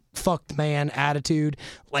legitimate like fuck the man attitude.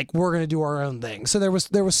 Like, we're gonna do our own thing. So there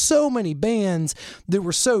was so many bands that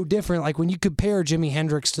were so different. Like when you compare Jimi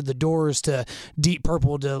Hendrix to The Doors to Deep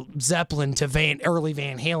Purple to Zeppelin to early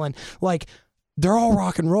Van Halen, like they're all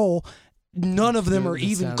rock and roll. None of them are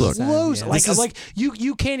even close. Like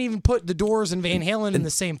you can't even put The Doors and Van Halen in the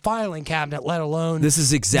same filing cabinet, let alone. This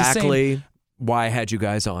is exactly why I had you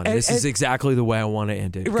guys on. This is exactly the way I want to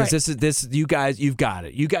end it, because this you guys, you've got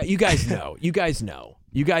it. You guys know. You guys know.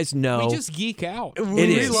 You guys know. We just geek out. It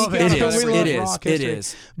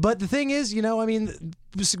is. But the thing is, you know, I mean,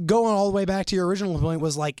 just going all the way back to your original point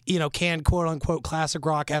was like, you know, can quote unquote classic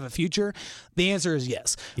rock have a future? The answer is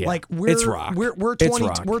yes. Yeah. Like it's rock. We're 20,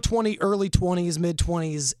 we're 20, early 20s, mid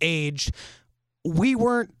 20s aged.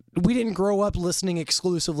 We didn't grow up listening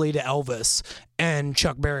exclusively to Elvis and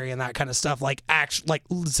Chuck Berry and that kind of stuff like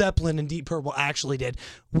Zeppelin and Deep Purple actually did.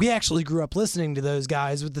 We actually grew up listening to those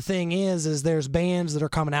guys. But the thing is there's bands that are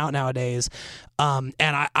coming out nowadays, and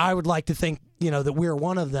I would like to think, you know, that we're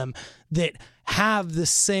one of them that have the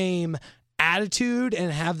same attitude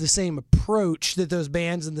and have the same approach that those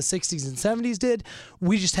bands in the 60s and 70s did.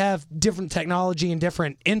 We just have different technology and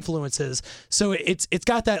different influences. So it's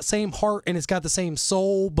got that same heart and it's got the same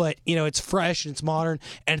soul, but you know, it's fresh and it's modern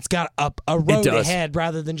and it's got a road ahead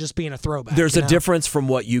rather than just being a throwback. There's a difference from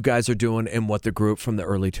what you guys are doing and what the group from the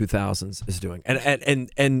early 2000s is doing.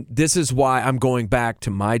 And this is why I'm going back to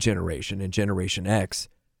my generation and Generation X.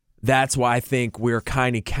 That's why I think we're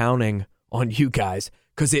kind of counting on you guys,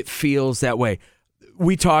 because it feels that way.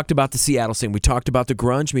 We talked about the Seattle scene. We talked about the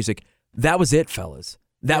grunge music. That was it, fellas.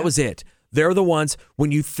 That was it. They're the ones,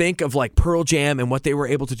 when you think of like Pearl Jam and what they were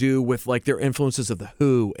able to do with like their influences of The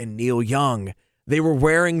Who and Neil Young, they were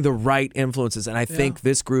wearing the right influences, and I think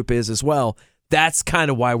this group is as well. That's kind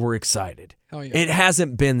of why we're excited. Hell yeah. It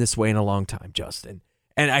hasn't been this way in a long time, Justin.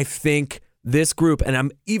 And I think this group, and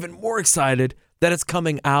I'm even more excited that it's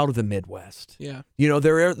coming out of the Midwest. Yeah. You know,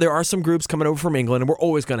 there are some groups coming over from England, and we're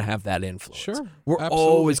always going to have that influence. Sure. We're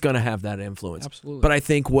always going to have that influence. Absolutely. But I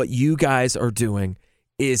think what you guys are doing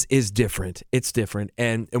is different. It's different.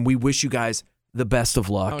 And we wish you guys the best of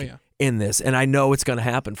luck in this. And I know it's going to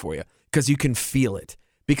happen for you because you can feel it.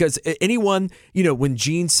 Because anyone, you know, when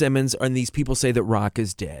Gene Simmons and these people say that rock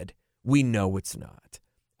is dead, we know it's not.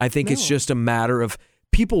 I think it's just a matter of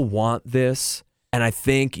people want this. And I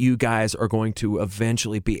think you guys are going to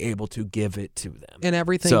eventually be able to give it to them. And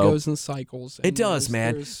everything goes in cycles. It does,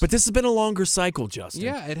 man. But this has been a longer cycle, Justin.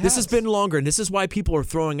 Yeah, it has. This has been longer, and this is why people are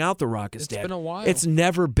throwing out the rock is dead. It's been a while. It's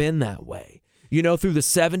never been that way. You know, through the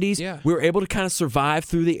 70s, we were able to kind of survive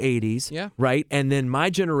through the 80s, right? And then my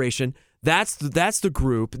generation, that's the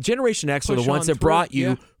group. Generation X are the ones that brought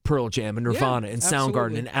you Pearl Jam and Nirvana and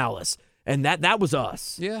Soundgarden and Alice. And that was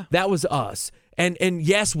us. Yeah. That was us. And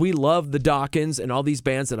yes, we love the Dawkins and all these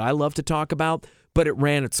bands that I love to talk about, but it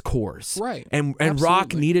ran its course. Right. And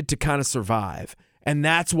rock needed to kind of survive. And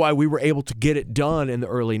that's why we were able to get it done in the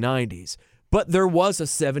early 90s. But there was a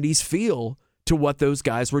 70s feel to what those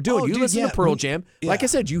guys were doing. Listen to Pearl Jam. Like I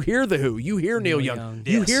said, you hear The Who. You hear Neil Young.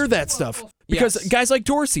 You hear that stuff. Because guys like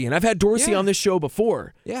Dorsey, and I've had Dorsey on this show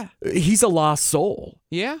before. Yeah. He's a lost soul.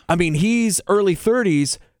 Yeah. I mean, he's early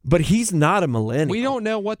 30s, but he's not a millennial. We don't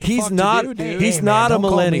know what the he's fuck not, to do, dude. He's not a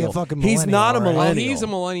millennial. He's not a millennial. Well, he's a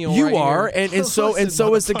millennial. You right are, here. and so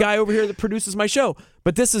is the guy over here that produces my show.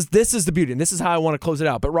 But this is the beauty, and this is how I want to close it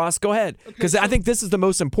out. But Ross, go ahead, because I think this is the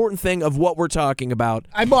most important thing of what we're talking about.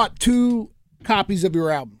 I bought 2 copies of your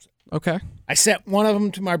albums. Okay. I sent one of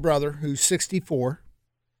them to my brother, who's 64.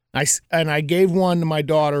 And I gave one to my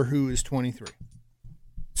daughter, who is 23.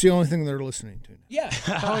 It's the only thing they're listening to. Yeah.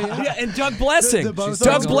 Yeah. And Doug Blessing.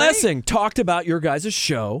 Doug Blessing talked about your guys'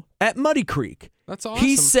 show at Muddy Creek. That's awesome.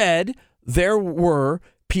 He said there were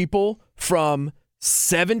people from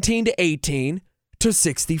 17 to 18 to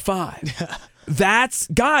 65. That's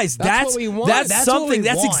what we want. That's That's something. what we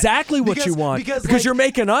That's want. exactly what you Because- want because, because like- you're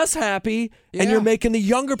making us happy and Yeah. you're making the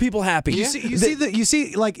younger people happy. You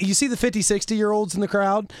see the 50, 60 year olds in the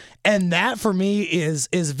crowd, and that for me is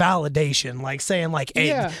validation. Like saying like, hey,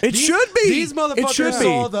 Yeah. It should be. These It motherfuckers should be.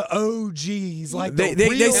 saw the OGs, like They- the they-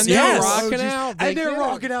 real and they're yes. rocking OGs, out. and they're Yeah.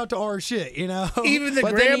 rocking out to our shit. You know, Even the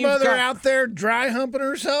But then you've grandmother got- out there dry humping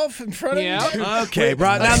herself in front of Yeah. you. Okay,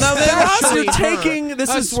 right now, Ross, Especially you're her. taking. We're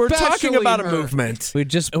talking Especially about a her. movement. We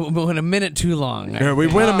just went a minute too long. Yeah, we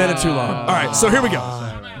went a minute too long. All right, so here we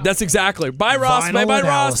go. That's exactly. Bye, Ross. Vinyl Bye,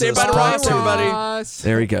 Ross. Say analysis. bye to Ross, Bye, everybody. Ross.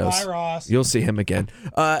 There he goes. Bye, Ross. You'll see him again.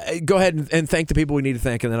 Go ahead and thank the people we need to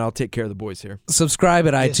thank, and then I'll take care of the boys here. Subscribe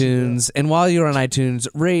at Yes, you iTunes, and while you're on iTunes,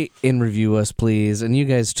 rate and review us, please, and you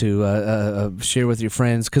guys too. Share with your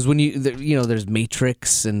friends, because when there's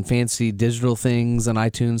Matrix and fancy digital things on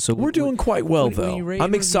iTunes. So We're doing quite well, when though. you rate I'm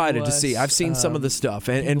and excited review to see. us, I've seen some of the stuff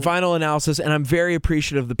and Vinyl Analysis, and I'm very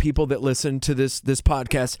appreciative of the people that listen to this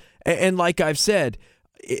podcast. And like I've said,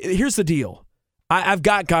 here's the deal. I've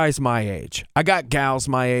got guys my age. I got gals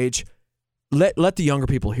my age. Let the younger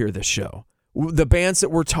people hear this show. The bands that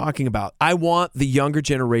we're talking about, I want the younger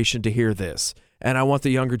generation to hear this. And I want the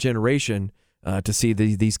younger generation to see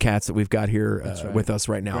these cats that we've got here with us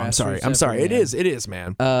right now. I'm sorry. Grassroots It is,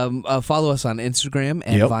 man. Follow us on Instagram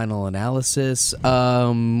at Yep. Vinyl Analysis.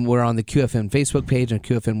 We're on the QFM Facebook page and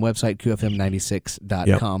QFM website,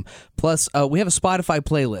 QFM96.com. Plus, we have a Spotify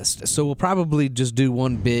playlist, so we'll probably just do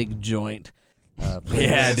one big joint.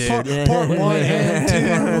 Yeah, dude. Part 1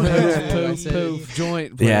 and 2. Poof,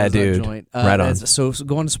 joint. Yeah, playlist, dude. Joint. Right on. So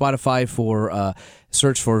go on to Spotify for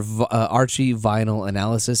search for Archie Vinyl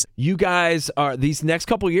Analysis. You guys are these next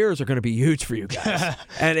couple years are going to be huge for you guys,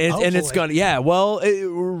 and it's Hopefully. going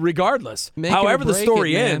regardless, Make it or however the break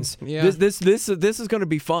story it, man. ends, Yeah. this is going to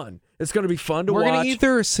be fun. It's going to be fun to We're watch. gonna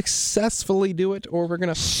either successfully do it or we're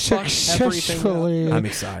gonna fuck everything up. I'm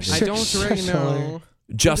excited. I don't really know.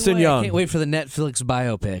 Justin I Young. can't wait for the Netflix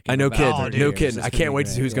biopic. I know, in kid. about 30 No years. kidding. It's I gonna can't be wait to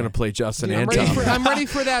see great, who's going to yeah. play Justin Dude, and I'm Tom. ready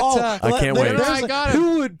for that. I can't wait. I got it.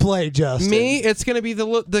 Who would play Justin? Me, it's gonna be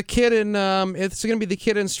the kid in it's gonna be the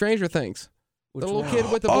kid in Stranger Things. The little kid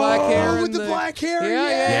with the black hair. with and the black hair.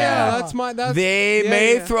 Yeah. That's They yeah,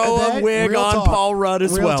 may yeah. throw a That- wig real on talk. Paul Rudd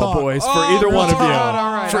as Real well, talk. boys. For Oh, either real one of you. talk.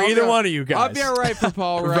 All right, For I'll either be- one of you guys. I'll be all right for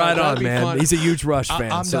Paul Rudd. Right That'd on, be man. fun. He's a huge Rush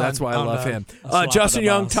fan, I'm so done. that's why I I'm love done. him. Swap Justin the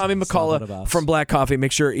Young, boss. Tommy Swap the McCullough boss. from Black Coffee.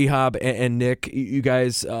 Make sure Ehab and Nick, you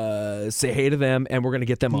guys say hey to them, and we're gonna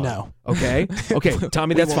get them on. No. Okay. Okay,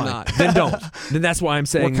 Tommy, that's will fine. not. Then don't. Then that's why I'm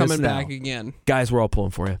saying We're coming this now. back again. Guys, we're all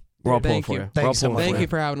pulling for you. We're all pulling Thank for you. you. Thank We're all you so pulling much. for Thank you. you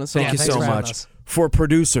for having us. Thank on. you thanks so for having much us. for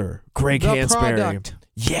producer Greg The Hansberry. product.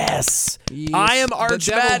 Yes. Yes. I am The Arch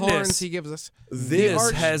devil Madness. horns he gives us.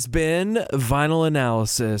 This has been Vinyl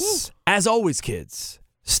Analysis. As always, kids,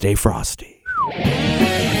 stay frosty.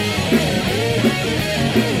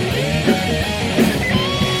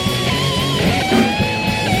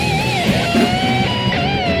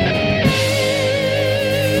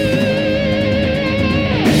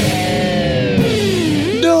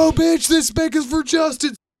 No, bitch, this bacon's for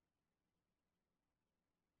Justin.